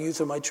sins of my youth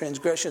or my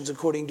transgressions.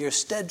 According to your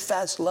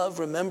steadfast love,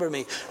 remember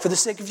me. For the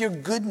sake of your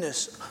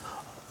goodness,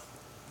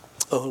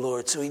 O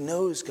Lord. So he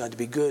knows God to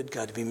be good,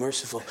 God to be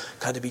merciful,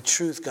 God to be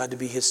truth, God to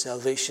be his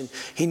salvation.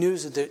 He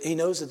knows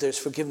that there's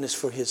forgiveness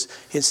for his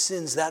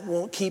sins. That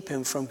won't keep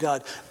him from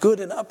God.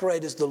 Good and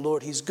upright is the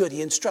Lord. He's good.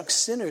 He instructs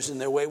sinners in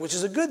their way, which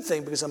is a good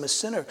thing because I'm a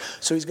sinner.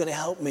 So he's going to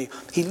help me.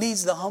 He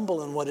leads the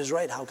humble in what is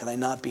right. How can I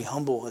not be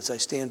humble as I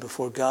stand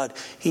before God?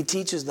 He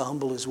teaches the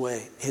humble his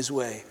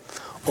way.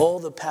 All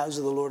the paths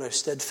of the Lord are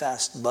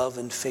steadfast love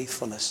and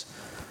faithfulness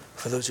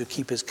for those who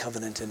keep his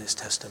covenant and his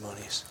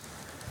testimonies.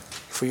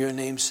 For your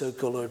name's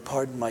sake, O Lord,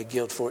 pardon my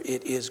guilt, for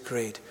it is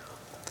great.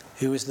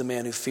 Who is the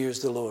man who fears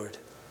the Lord?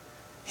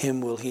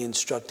 Him will he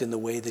instruct in the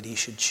way that he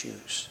should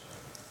choose.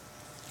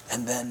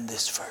 And then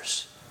this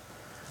verse.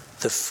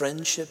 The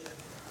friendship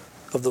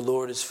of the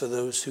Lord is for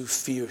those who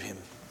fear him,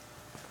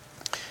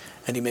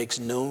 and he makes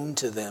known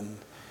to them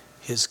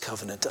his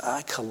covenant.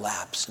 I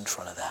collapse in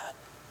front of that.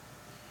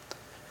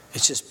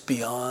 It's just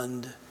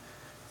beyond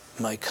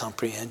my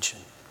comprehension.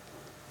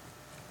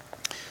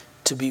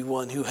 To be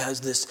one who has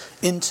this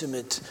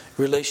intimate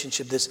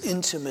relationship, this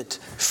intimate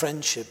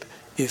friendship,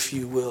 if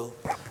you will,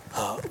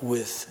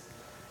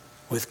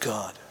 with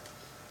God.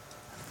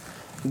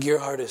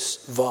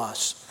 Gerhardus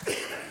Voss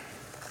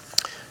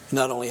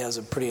not only has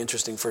a pretty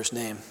interesting first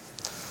name,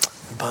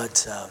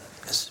 but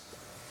is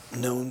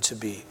known to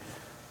be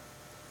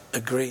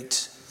a great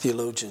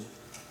theologian.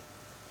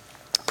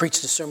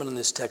 Preached a sermon on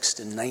this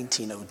text in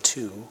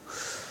 1902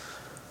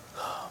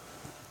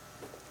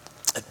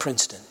 at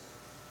Princeton.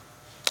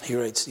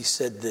 He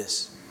said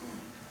this: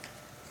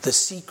 the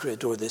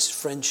secret, or this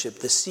friendship,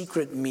 the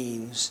secret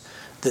means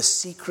the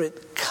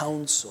secret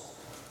counsel.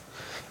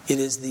 It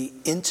is the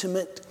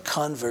intimate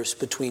converse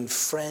between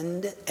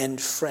friend and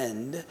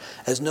friend,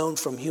 as known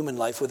from human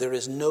life, where there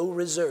is no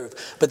reserve,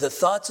 but the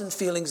thoughts and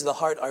feelings of the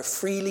heart are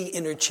freely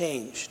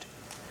interchanged.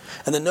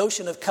 And the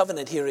notion of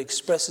covenant here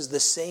expresses the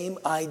same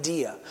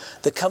idea.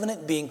 The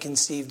covenant being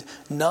conceived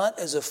not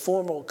as a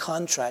formal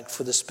contract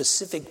for the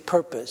specific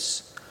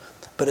purpose,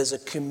 but as a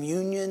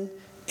communion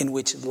in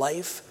which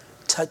life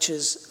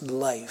touches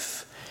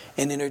life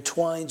and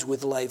intertwines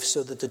with life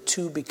so that the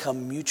two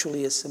become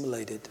mutually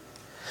assimilated.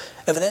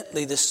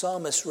 Evidently, the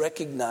psalmist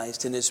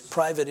recognized in his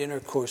private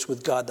intercourse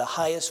with God the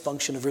highest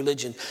function of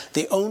religion,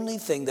 the only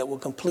thing that will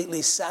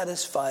completely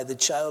satisfy the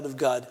child of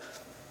God.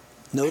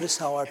 Notice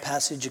how our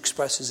passage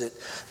expresses it.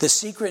 The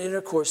secret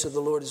intercourse of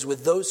the Lord is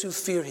with those who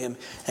fear him,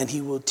 and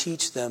he will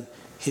teach them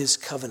his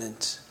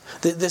covenant.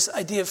 This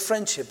idea of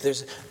friendship,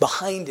 there's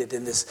behind it,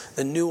 in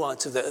the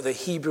nuance of the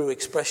Hebrew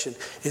expression,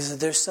 is that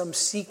there's some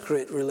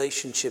secret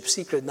relationship.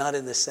 Secret not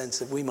in the sense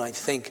that we might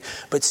think,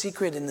 but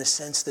secret in the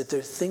sense that there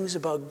are things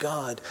about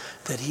God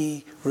that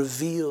he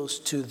reveals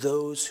to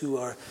those who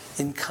are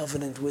in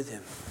covenant with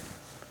him.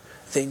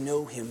 They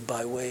know him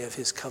by way of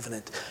his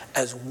covenant,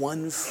 as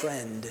one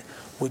friend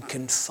would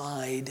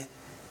confide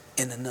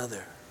in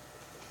another.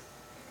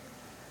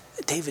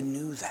 David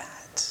knew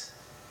that.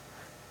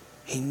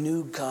 He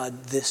knew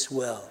God this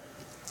well.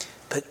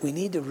 But we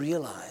need to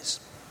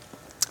realize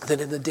that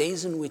in the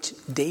days in which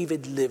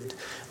David lived,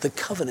 the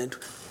covenant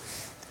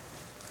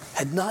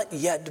had not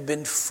yet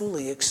been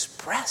fully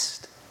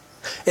expressed.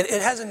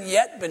 It hasn't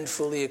yet been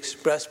fully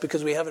expressed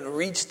because we haven't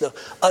reached the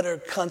utter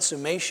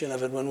consummation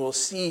of it, when we'll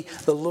see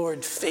the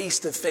Lord face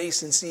to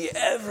face and see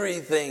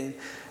everything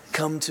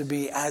come to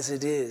be as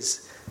it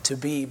is to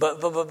be.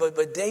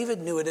 But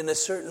David knew it in a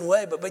certain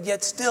way. But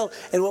yet still,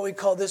 in what we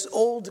call this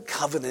old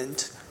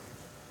covenant,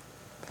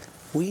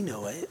 we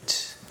know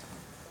it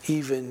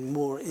even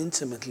more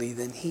intimately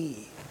than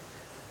he,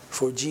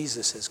 for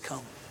Jesus has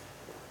come.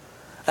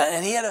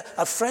 And he had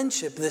a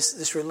friendship,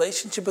 this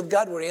relationship with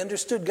God, where he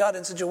understood God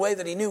in such a way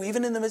that he knew,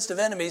 even in the midst of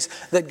enemies,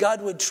 that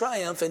God would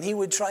triumph and he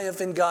would triumph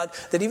in God,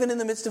 that even in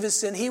the midst of his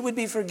sin, he would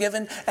be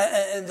forgiven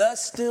and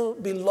thus still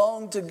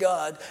belong to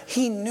God.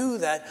 He knew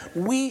that.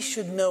 We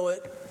should know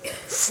it,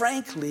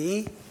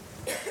 frankly,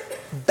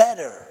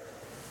 better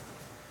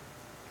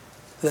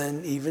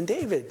than even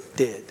David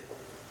did.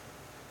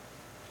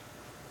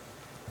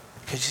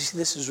 Because you see,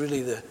 this is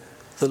really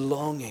the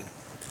longing,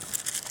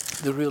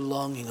 the real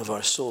longing of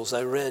our souls.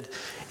 I read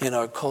in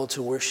our call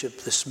to worship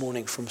this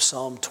morning from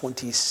Psalm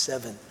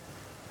 27.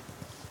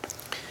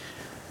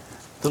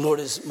 The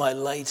Lord is my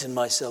light and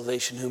my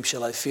salvation. Whom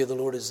shall I fear? The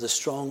Lord is the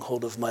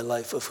stronghold of my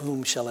life. Of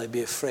whom shall I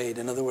be afraid?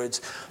 In other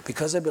words,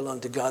 because I belong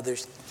to God,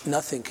 there's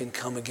nothing can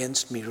come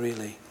against me,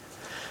 really.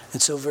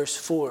 And so verse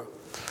 4,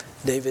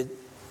 David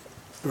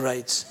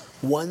writes,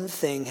 one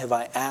thing have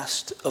I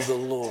asked of the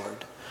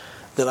Lord,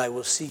 that I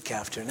will seek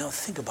after. Now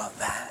think about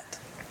that.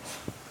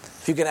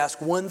 If you could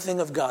ask one thing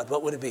of God,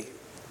 what would it be?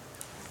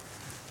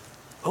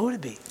 What would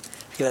it be?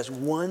 If you could ask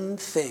one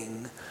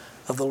thing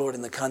of the Lord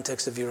in the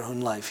context of your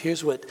own life.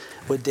 Here's what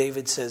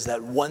David says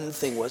that one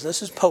thing was.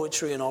 This is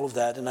poetry and all of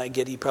that, and I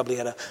get he probably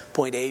had a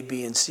point A,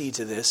 B, and C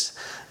to this.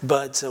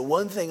 But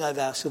one thing I've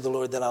asked of the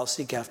Lord that I'll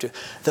seek after,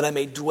 that I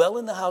may dwell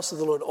in the house of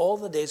the Lord all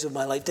the days of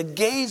my life, to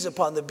gaze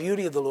upon the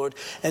beauty of the Lord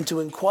and to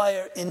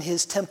inquire in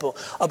his temple.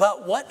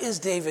 About what is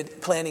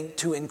David planning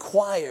to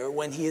inquire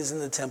when he is in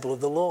the temple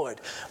of the Lord?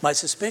 My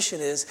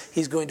suspicion is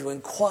he's going to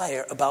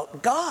inquire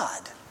about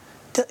God.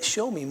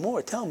 Show me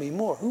more. Tell me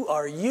more. Who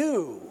are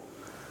you?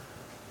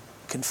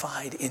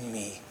 Confide in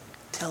me.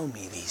 Tell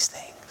me these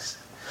things.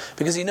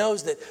 Because he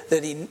knows that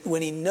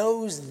when he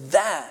knows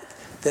that,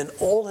 then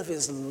all of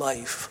his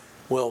life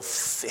will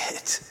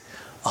fit.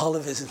 All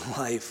of his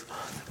life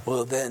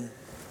will then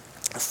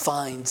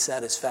find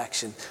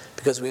satisfaction,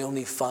 because we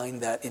only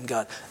find that in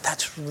God.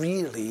 That's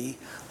really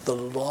the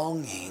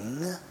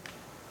longing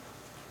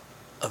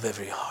of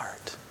every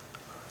heart.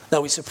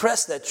 Now, we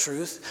suppress that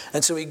truth,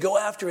 and so we go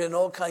after it in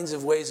all kinds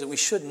of ways that we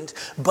shouldn't.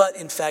 But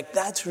in fact,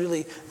 that's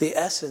really the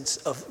essence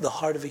of the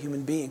heart of a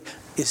human being,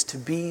 is to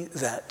be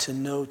that, to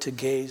know, to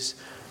gaze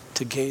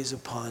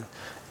upon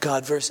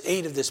God. Verse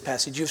 8 of this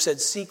passage, you've said,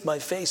 seek my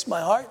face.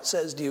 My heart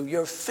says to you,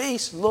 your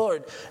face,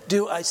 Lord,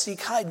 do I seek.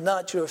 Hide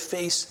not your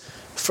face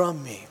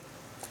from me.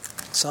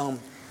 Psalm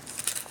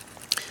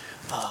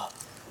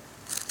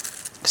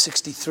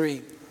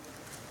 63.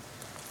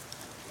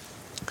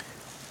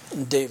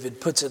 David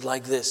puts it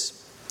like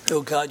this.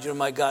 O God, you're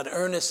my God.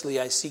 Earnestly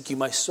I seek you.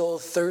 My soul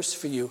thirsts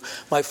for you.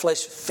 My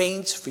flesh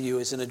faints for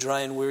you, as in a dry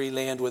and weary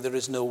land where there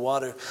is no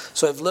water.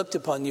 So I've looked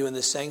upon you in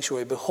the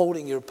sanctuary,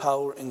 beholding your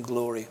power and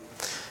glory.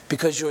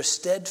 Because your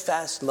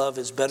steadfast love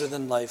is better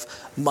than life,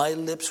 my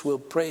lips will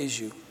praise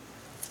you.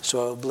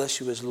 So I will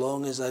bless you as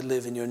long as I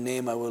live. In your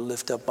name I will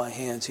lift up my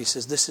hands. He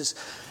says, this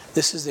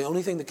is the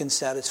only thing that can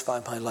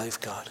satisfy my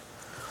life, God,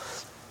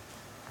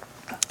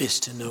 is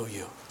to know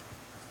you.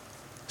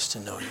 To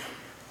know you.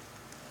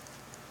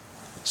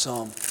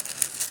 Psalm,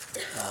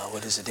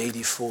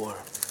 84.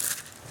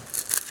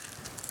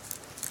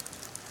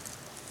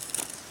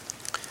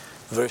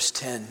 Verse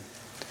 10.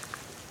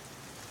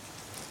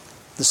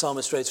 The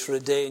psalmist writes, for a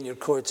day in your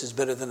courts is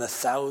better than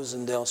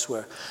 1,000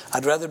 elsewhere.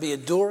 I'd rather be a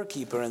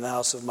doorkeeper in the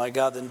house of my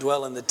God than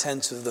dwell in the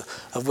tents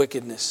of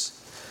wickedness.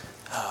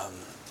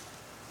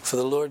 For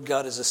the Lord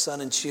God is a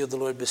sun and shield. The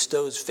Lord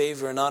bestows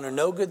favor and honor.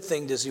 No good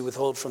thing does he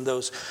withhold from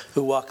those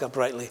who walk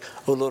uprightly.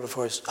 O Lord of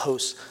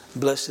hosts,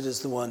 blessed is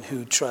the one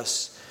who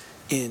trusts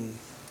in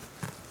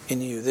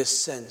you. This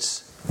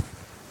sense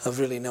of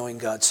really knowing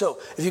God. So,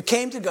 if you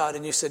came to God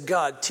and you said,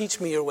 God, teach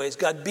me your ways.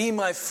 God, be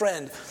my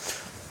friend.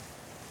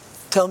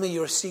 Tell me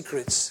your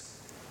secrets.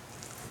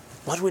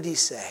 What would he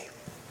say?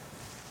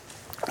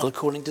 Well,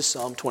 according to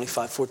Psalm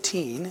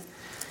 25:14,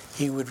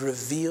 he would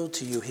reveal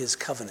to you his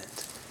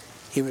covenant.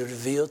 He would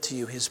reveal to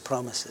you his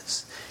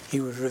promises. He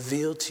would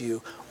reveal to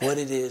you what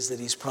it is that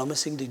he's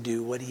promising to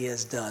do, what he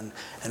has done,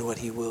 and what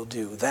he will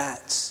do.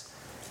 That's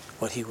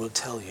what he will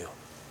tell you.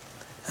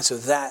 And so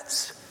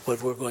that's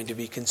what we're going to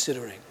be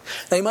considering.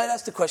 Now you might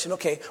ask the question,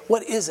 okay,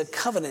 what is a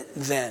covenant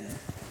then?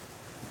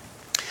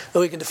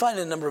 Well, we can define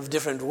it in a number of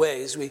different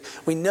ways.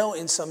 We know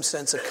in some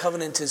sense a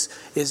covenant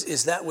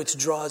is that which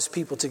draws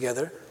people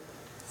together.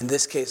 In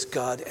this case,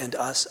 God and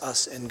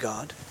us and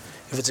God.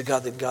 If it's a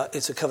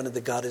covenant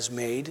that God has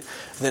made,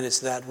 then it's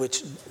that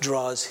which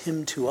draws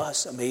him to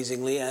us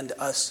amazingly and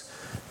us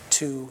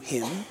to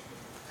him.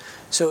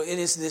 So it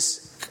is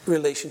this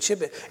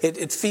relationship.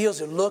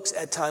 It looks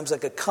at times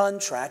like a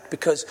contract,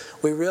 because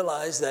we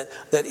realize that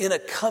in a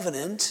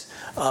covenant,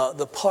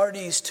 the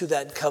parties to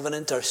that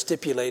covenant are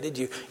stipulated.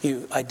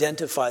 You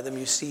identify them.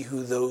 You see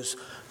who those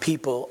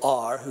people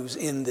are who's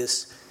in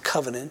this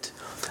covenant.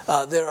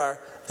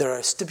 There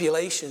are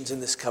stipulations in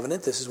this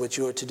covenant. This is what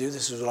you are to do.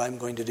 This is what I'm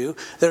going to do.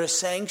 There are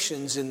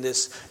sanctions in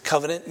this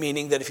covenant,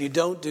 meaning that if you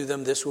don't do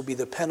them, this will be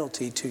the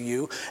penalty to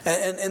you.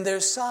 And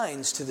there's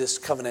signs to this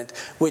covenant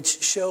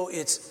which show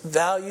its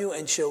value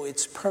and show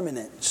its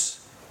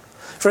permanence.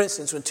 For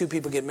instance, when two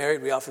people get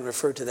married, we often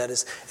refer to that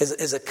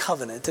as a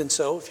covenant. And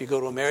so if you go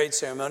to a marriage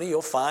ceremony,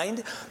 you'll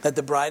find that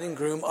the bride and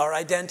groom are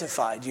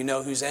identified. You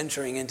know who's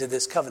entering into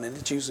this covenant.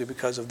 It's usually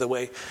because of the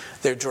way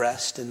they're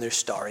dressed and their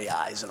starry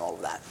eyes and all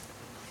of that.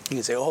 You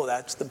can say, oh,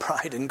 that's the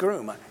bride and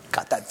groom. I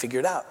got that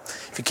figured out.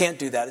 If you can't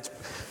do that, it's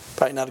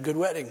probably not a good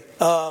wedding.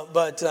 And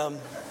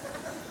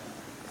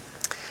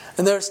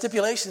there are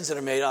stipulations that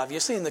are made,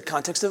 obviously, in the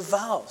context of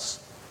vows.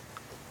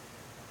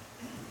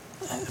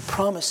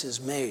 Promises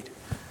made.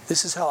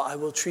 This is how I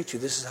will treat you.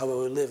 This is how I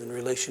will live in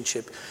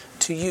relationship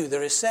to you.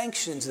 There are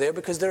sanctions there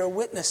because there are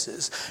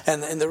witnesses.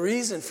 And the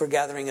reason for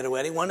gathering at a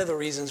wedding, one of the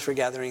reasons for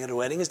gathering at a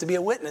wedding is to be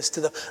a witness to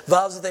the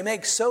vows that they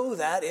make, so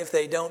that if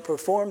they don't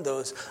perform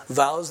those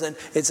vows, then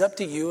it's up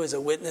to you as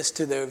a witness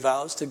to their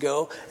vows to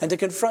go and to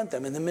confront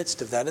them in the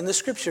midst of that. And the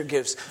scripture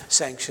gives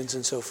sanctions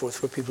and so forth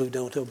for people who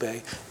don't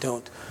obey,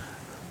 don't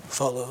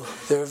follow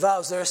their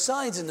vows. There are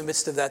signs in the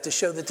midst of that to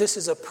show that this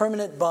is a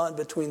permanent bond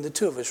between the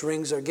two of us.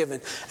 Rings are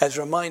given as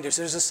reminders.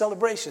 There's a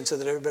celebration so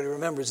that everybody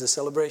remembers the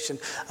celebration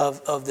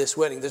of this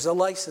wedding. There's a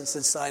license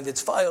that's signed,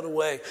 it's filed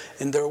away,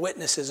 and there are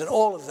witnesses and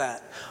all of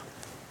that.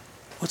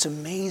 What's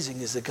amazing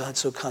is that God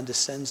so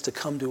condescends to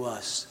come to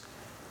us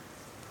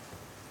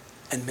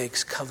and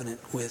makes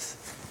covenant with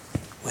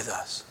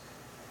us.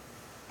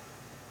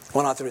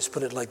 One author has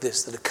put it like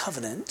this, that a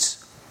covenant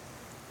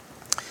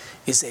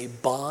is a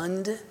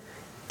bond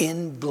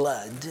in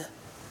blood,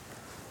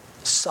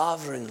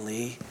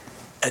 sovereignly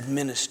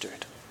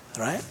administered.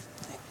 All right?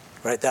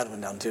 Write that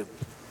one down too.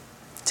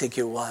 Take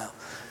you a while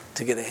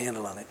to get a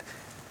handle on it.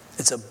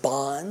 It's a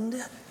bond,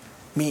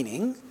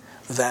 meaning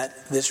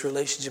that this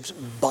relationship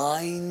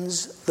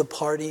binds the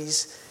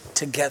parties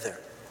together.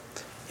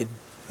 It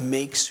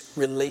makes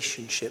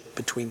relationship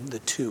between the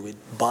two.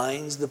 It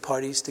binds the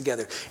parties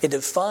together. It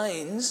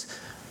defines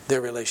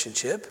their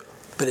relationship,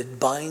 but it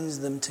binds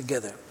them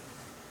together.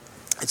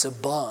 It's a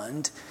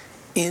bond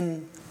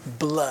in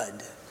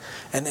blood.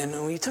 And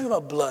when you talk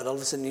about blood, all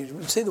of a sudden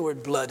you say the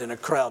word blood in a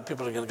crowd,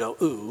 people are going to go,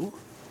 ooh,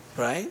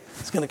 right?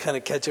 It's going to kind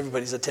of catch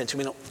everybody's attention.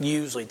 We don't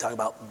usually talk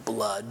about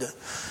blood.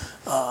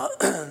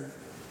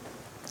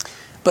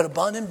 But a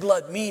bond in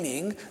blood,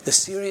 meaning the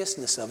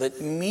seriousness of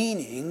it,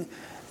 meaning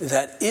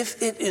that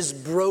if it is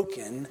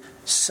broken,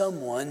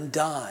 someone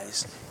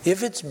dies.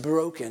 If it's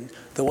broken,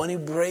 the one who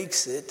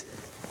breaks it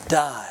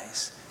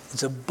dies.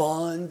 It's a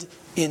bond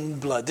in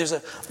blood. There's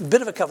a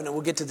bit of a covenant.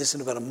 We'll get to this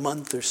in about a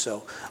month or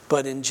so.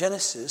 But in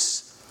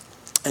Genesis,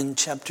 in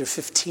chapter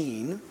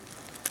 15,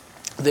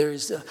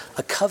 there's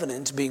a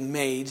covenant being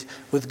made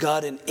with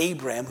God and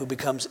Abram, who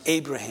becomes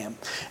Abraham.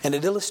 And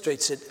it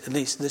illustrates it, at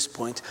least this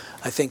point,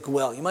 I think,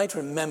 well. You might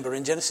remember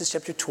in Genesis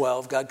chapter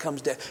 12, God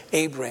comes to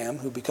Abram,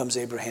 who becomes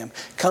Abraham,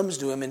 comes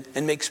to him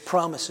and makes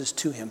promises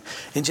to him.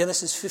 In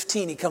Genesis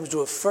 15, he comes to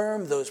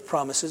affirm those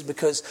promises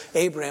because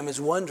Abraham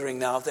is wondering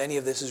now if any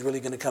of this is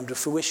really going to come to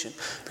fruition.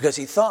 Because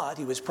he thought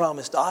he was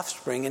promised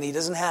offspring and he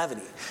doesn't have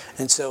any.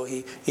 And so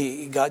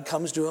God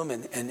comes to him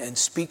and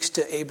speaks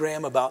to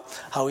Abraham about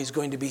how he's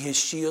going to be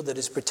his shield, that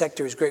his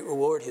protector, his great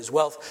reward, his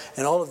wealth,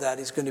 and all of that.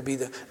 He's going to be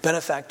the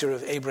benefactor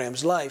of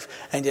Abraham's life.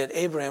 And yet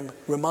Abraham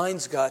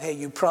reminds God, hey,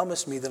 you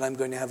promised me that I'm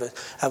going to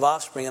have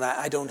offspring, and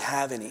I don't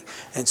have any.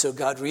 And so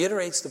God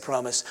reiterates the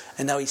promise,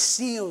 and now he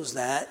seals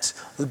that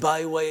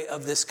by way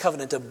of this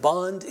covenant, a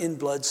bond in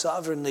blood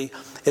sovereignly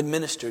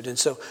administered. And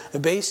so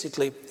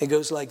basically it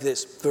goes like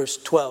this, verse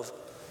 12.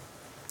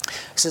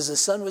 It says, the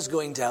sun was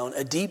going down,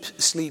 a deep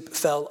sleep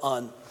fell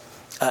on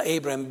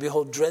Abraham,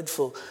 behold,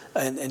 dreadful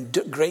and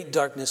great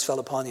darkness fell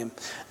upon him.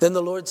 Then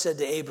the Lord said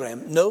to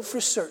Abraham, know for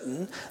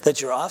certain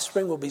that your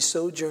offspring will be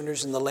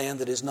sojourners in the land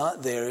that is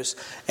not theirs,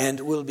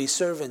 and will be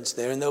servants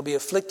there, and they'll be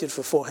afflicted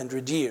for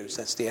 400 years.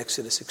 That's the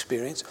Exodus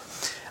experience.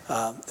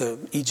 The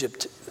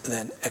Egypt,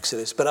 then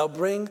Exodus. But I'll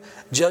bring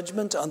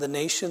judgment on the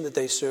nation that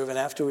they serve, and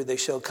afterward they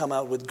shall come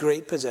out with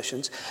great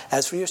possessions.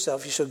 As for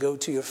yourself, you shall go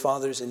to your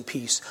fathers in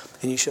peace,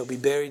 and you shall be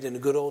buried in a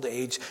good old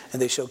age,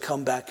 and they shall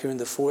come back here in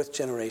the 4th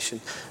generation,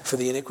 for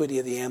the iniquity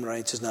of the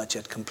Amorites is not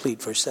yet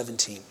complete. Verse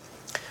 17.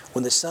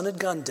 When the sun had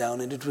gone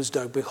down and it was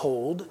dark,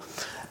 behold,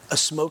 a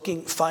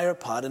smoking fire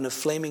pot and a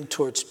flaming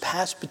torch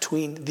passed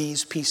between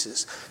these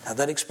pieces. Now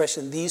that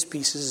expression, these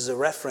pieces, is a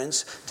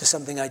reference to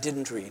something I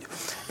didn't read.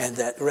 And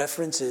that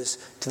reference is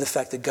to the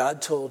fact that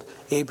God told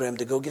Abraham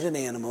to go get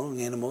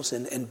animals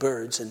and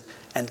birds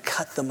and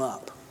cut them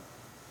up.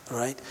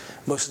 Right?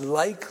 Most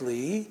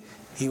likely,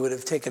 he would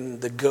have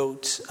taken the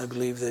goat, I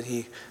believe, that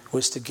he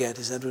was to get.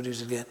 Is that what he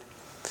was to get?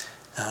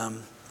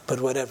 But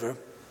whatever.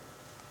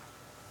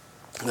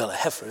 Well, a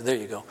heifer, there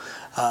you go.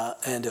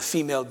 And a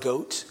female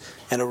goat,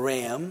 and a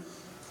ram,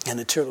 and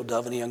a turtle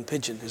dove, and a young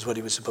pigeon is what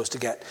he was supposed to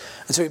get.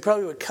 And so he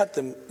probably would cut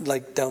them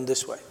like down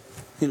this way.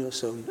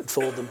 So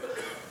fold them,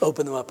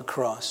 open them up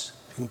across.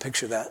 You can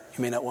picture that.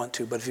 You may not want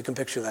to, but if you can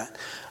picture that.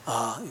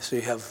 So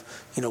you have,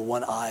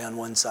 one eye on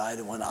one side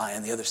and one eye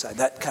on the other side.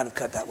 That kind of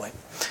cut that way.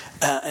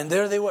 And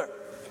there they were.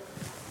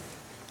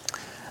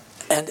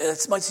 And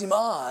it might seem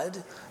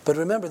odd, but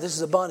remember, this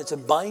is a bond. It's a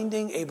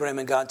binding Abraham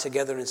and God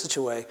together in such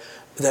a way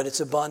that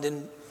it's a bond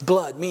in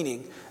blood,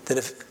 meaning that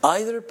if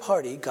either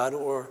party, God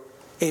or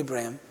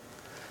Abraham,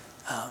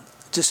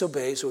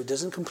 disobeys or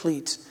doesn't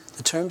complete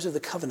the terms of the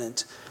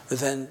covenant,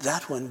 then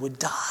that one would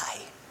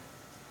die.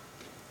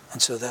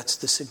 And so that's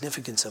the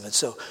significance of it.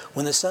 So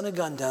when the sun had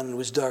gone down and it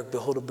was dark,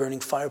 behold, a burning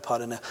firepot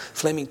and a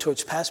flaming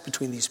torch passed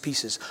between these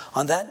pieces.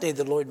 On that day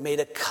the Lord made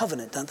a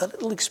covenant. Now that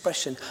little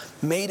expression,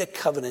 made a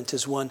covenant,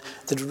 is one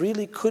that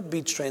really could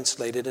be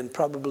translated, and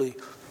probably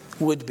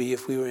would be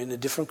if we were in a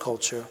different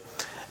culture,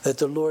 that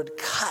the Lord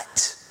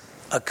cut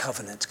a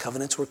covenant.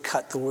 Covenants were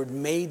cut. The word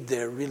made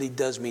there really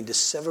does mean to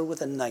sever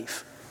with a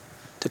knife.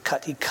 To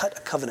cut. He cut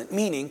a covenant,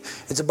 meaning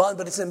it's a bond,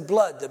 but it's in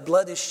blood. The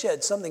blood is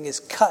shed. Something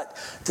is cut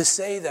to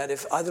say that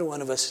if either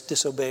one of us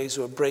disobeys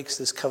or breaks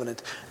this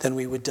covenant, then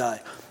we would die.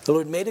 The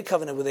Lord made a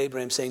covenant with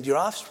Abraham, saying, to your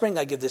offspring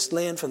I give this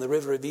land from the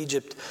river of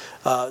Egypt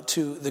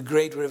to the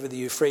great river, the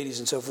Euphrates,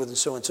 and so forth and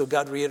so on. So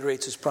God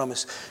reiterates his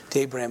promise to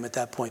Abraham at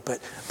that point. But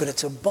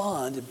it's a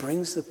bond. It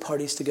brings the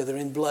parties together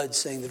in blood,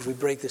 saying that if we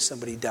break this,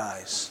 somebody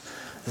dies.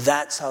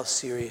 That's how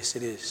serious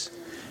it is.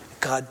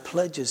 God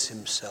pledges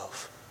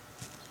himself.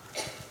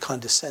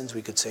 Condescends,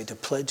 we could say, to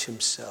pledge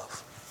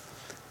himself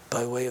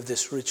by way of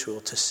this ritual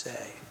to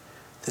say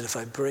that if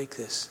I break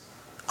this,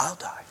 I'll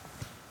die.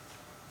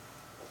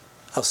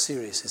 How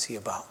serious is he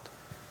about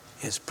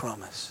his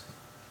promise?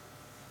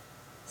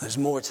 There's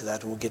more to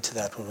that, and we'll get to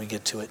that when we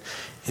get to it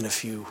in a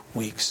few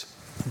weeks,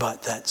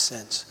 about that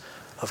sense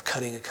of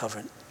cutting a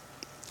covenant.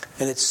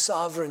 And it's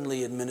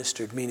sovereignly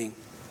administered, meaning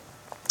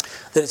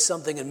that it's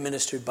something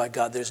administered by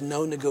God. There's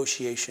no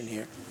negotiation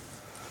here.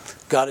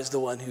 God is the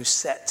one who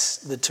sets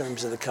the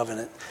terms of the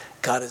covenant.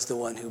 God is the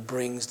one who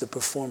brings the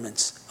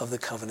performance of the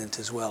covenant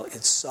as well.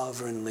 It's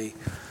sovereignly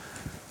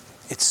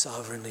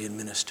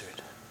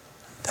administered.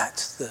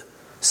 That's the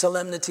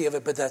solemnity of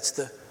it, but that's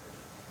the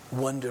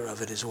wonder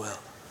of it as well.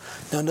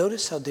 Now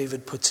notice how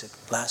David puts it.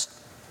 Last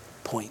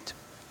point.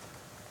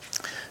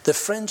 The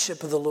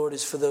friendship of the Lord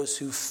is for those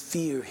who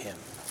fear him.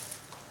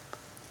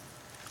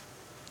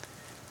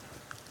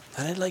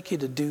 And I'd like you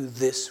to do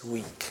this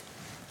week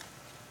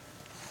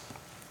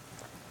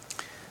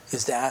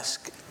is to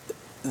ask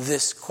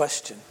this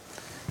question.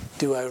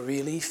 Do I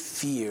really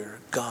fear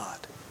God?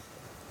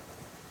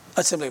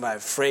 Not simply am I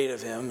afraid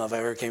of him, if I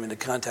ever came into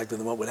contact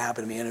with him, what would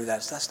happen to me, any of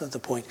that. That's not the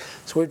point.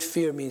 This word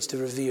fear means to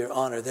revere,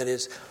 honor. That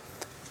is,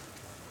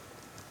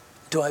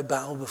 do I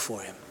bow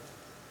before him?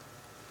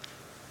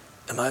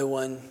 Am I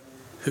one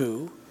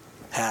who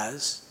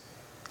has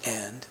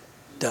and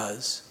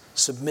does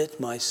submit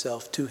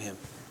myself to him?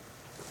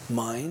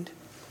 Mind,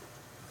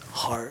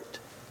 heart,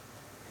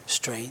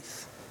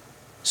 strength,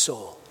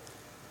 soul.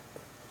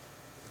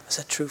 Is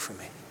that true for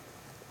me?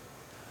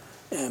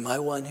 Am I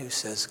one who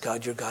says,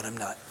 God, you're God, I'm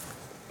not?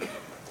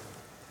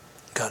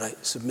 God, I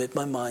submit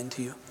my mind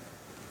to you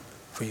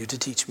for you to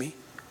teach me.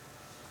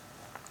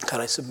 God,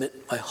 I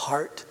submit my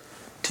heart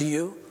to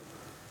you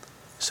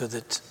so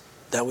that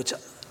that which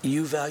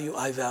you value,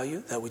 I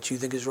value. That which you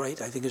think is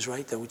right, I think is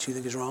right. That which you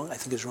think is wrong, I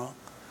think is wrong.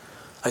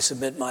 I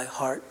submit my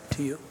heart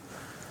to you.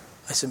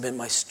 I submit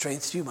my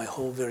strength to you, my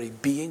whole very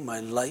being, my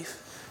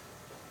life,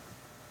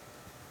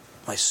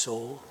 my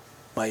soul,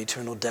 my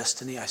eternal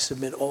destiny. I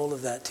submit all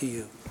of that to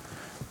you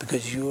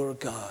because you're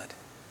God.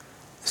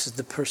 This is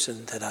the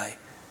person that I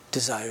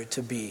desire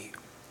to be.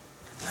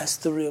 That's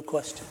the real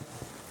question.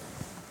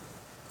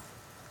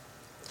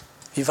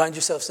 If you find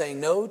yourself saying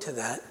no to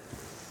that,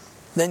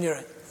 then you're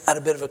at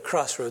a bit of a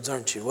crossroads,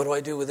 aren't you? What do I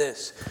do with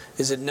this?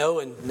 Is it no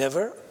and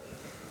never?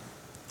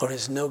 Or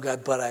is no,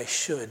 God, but I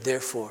should,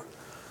 therefore,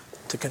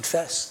 to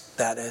confess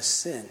that as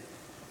sin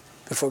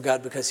before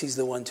God because he's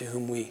the one to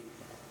whom we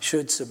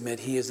should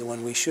submit. He is the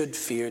one we should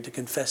fear, to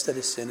confess that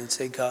as sin and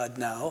say, God,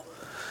 now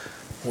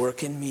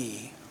work in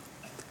me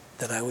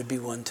that I would be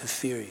one to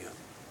fear you.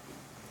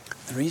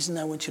 The reason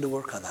I want you to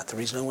work on that, the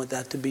reason I want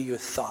that to be your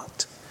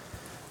thought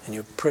and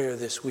your prayer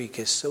this week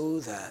is so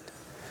that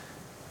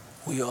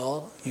we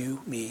all,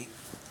 you, me,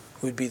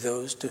 would be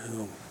those to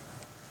whom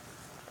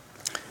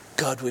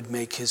God would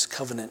make his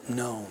covenant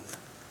known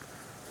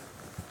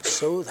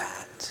so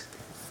that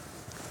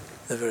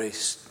the very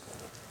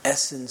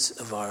essence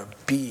of our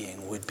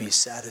being would be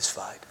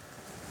satisfied,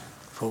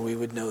 for we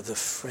would know the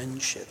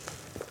friendship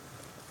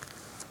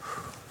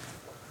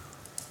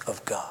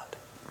of God.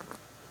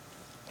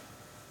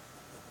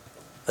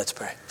 Let's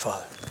pray.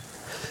 Father,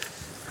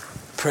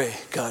 pray,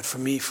 God, for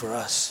me, for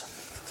us,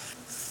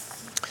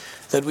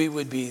 that we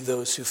would be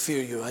those who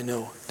fear you. I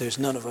know there's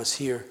none of us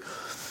here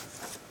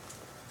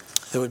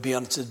that would be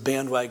on the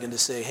bandwagon to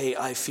say, hey,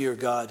 I fear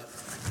God.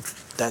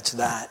 That's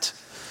that.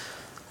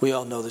 We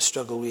all know the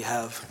struggle we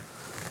have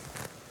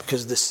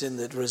because of the sin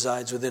that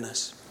resides within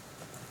us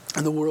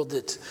and the world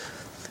that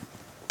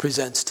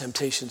presents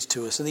temptations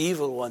to us and the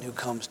evil one who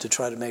comes to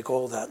try to make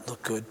all that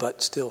look good.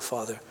 But still,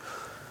 Father,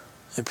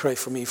 I pray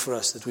for me, for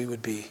us, that we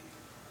would be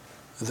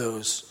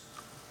those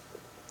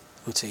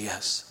who would say,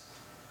 yes,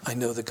 I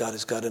know that God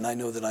is God and I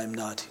know that I'm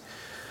not.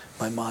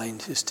 My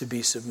mind is to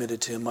be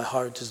submitted to him. My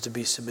heart is to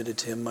be submitted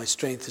to him. My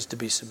strength is to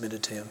be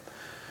submitted to him.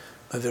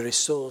 My very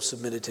soul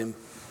submitted to him.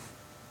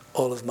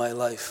 All of my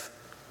life,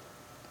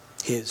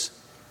 his.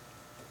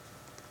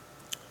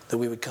 That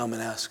we would come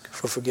and ask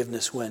for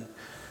forgiveness when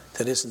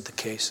that isn't the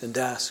case. And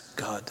ask,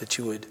 God, that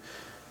you would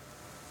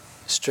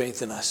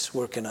strengthen us,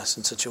 work in us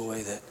in such a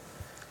way that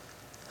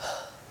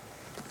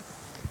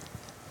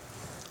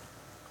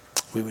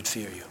we would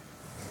fear you.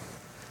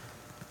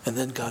 And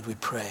then, God, we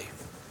pray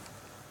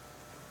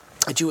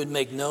that you would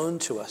make known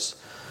to us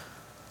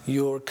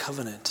your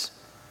covenant.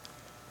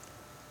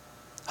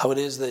 How it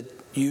is that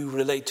you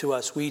relate to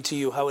us, we to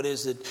you. How it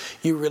is that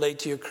you relate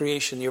to your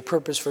creation, your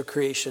purpose for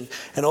creation,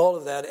 and all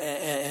of that,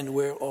 and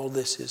where all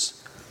this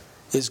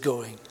is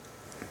going.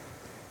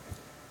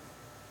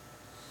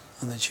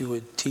 And that you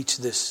would teach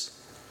this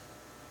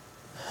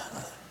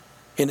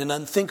in an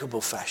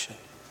unthinkable fashion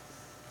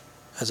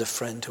as a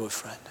friend to a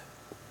friend.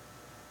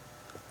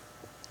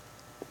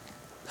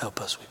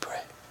 Help us, we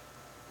pray.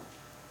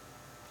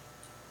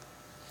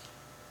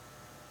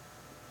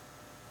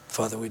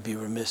 Father, we'd be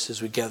remiss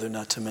as we gather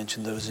not to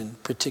mention those in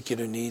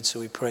particular needs. So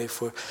we pray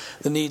for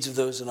the needs of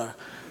those in our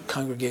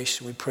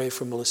congregation. We pray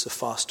for Melissa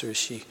Foster as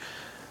she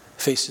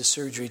faces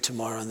surgery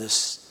tomorrow in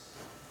this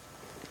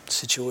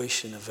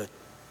situation of a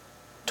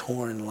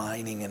torn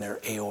lining in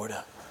her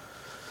aorta.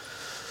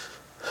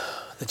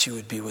 That you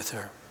would be with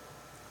her.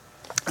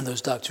 And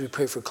those doctors, we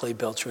pray for Clay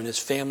Belcher and his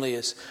family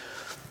as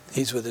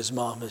he's with his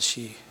mom as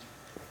she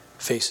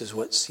faces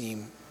what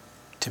seem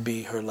to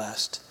be her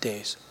last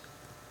days.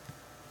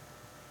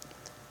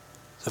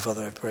 So,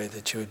 Father, I pray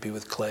that you would be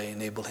with Clay,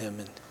 enable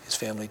him in his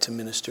family to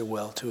minister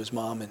well to his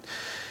mom and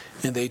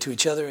they to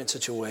each other in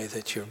such a way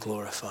that you're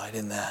glorified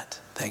in that.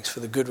 Thanks for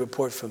the good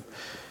report from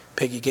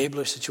Peggy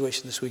Gabler's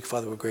situation this week.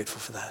 Father, we're grateful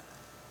for that.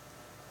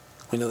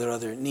 We know there are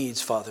other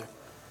needs, Father.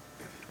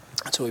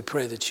 And so we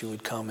pray that you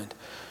would come and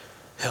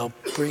help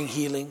bring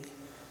healing,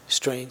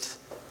 strength,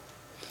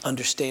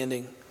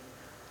 understanding,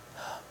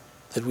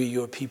 that we,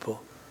 your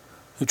people,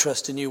 who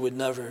trust in you would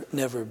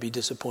never be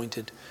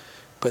disappointed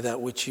by that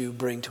which you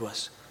bring to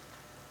us.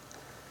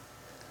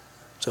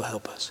 So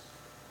help us.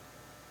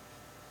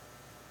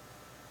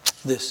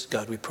 This,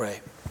 God, we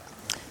pray.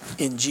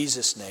 In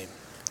Jesus' name,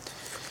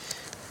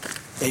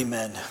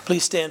 amen.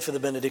 Please stand for the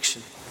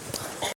benediction.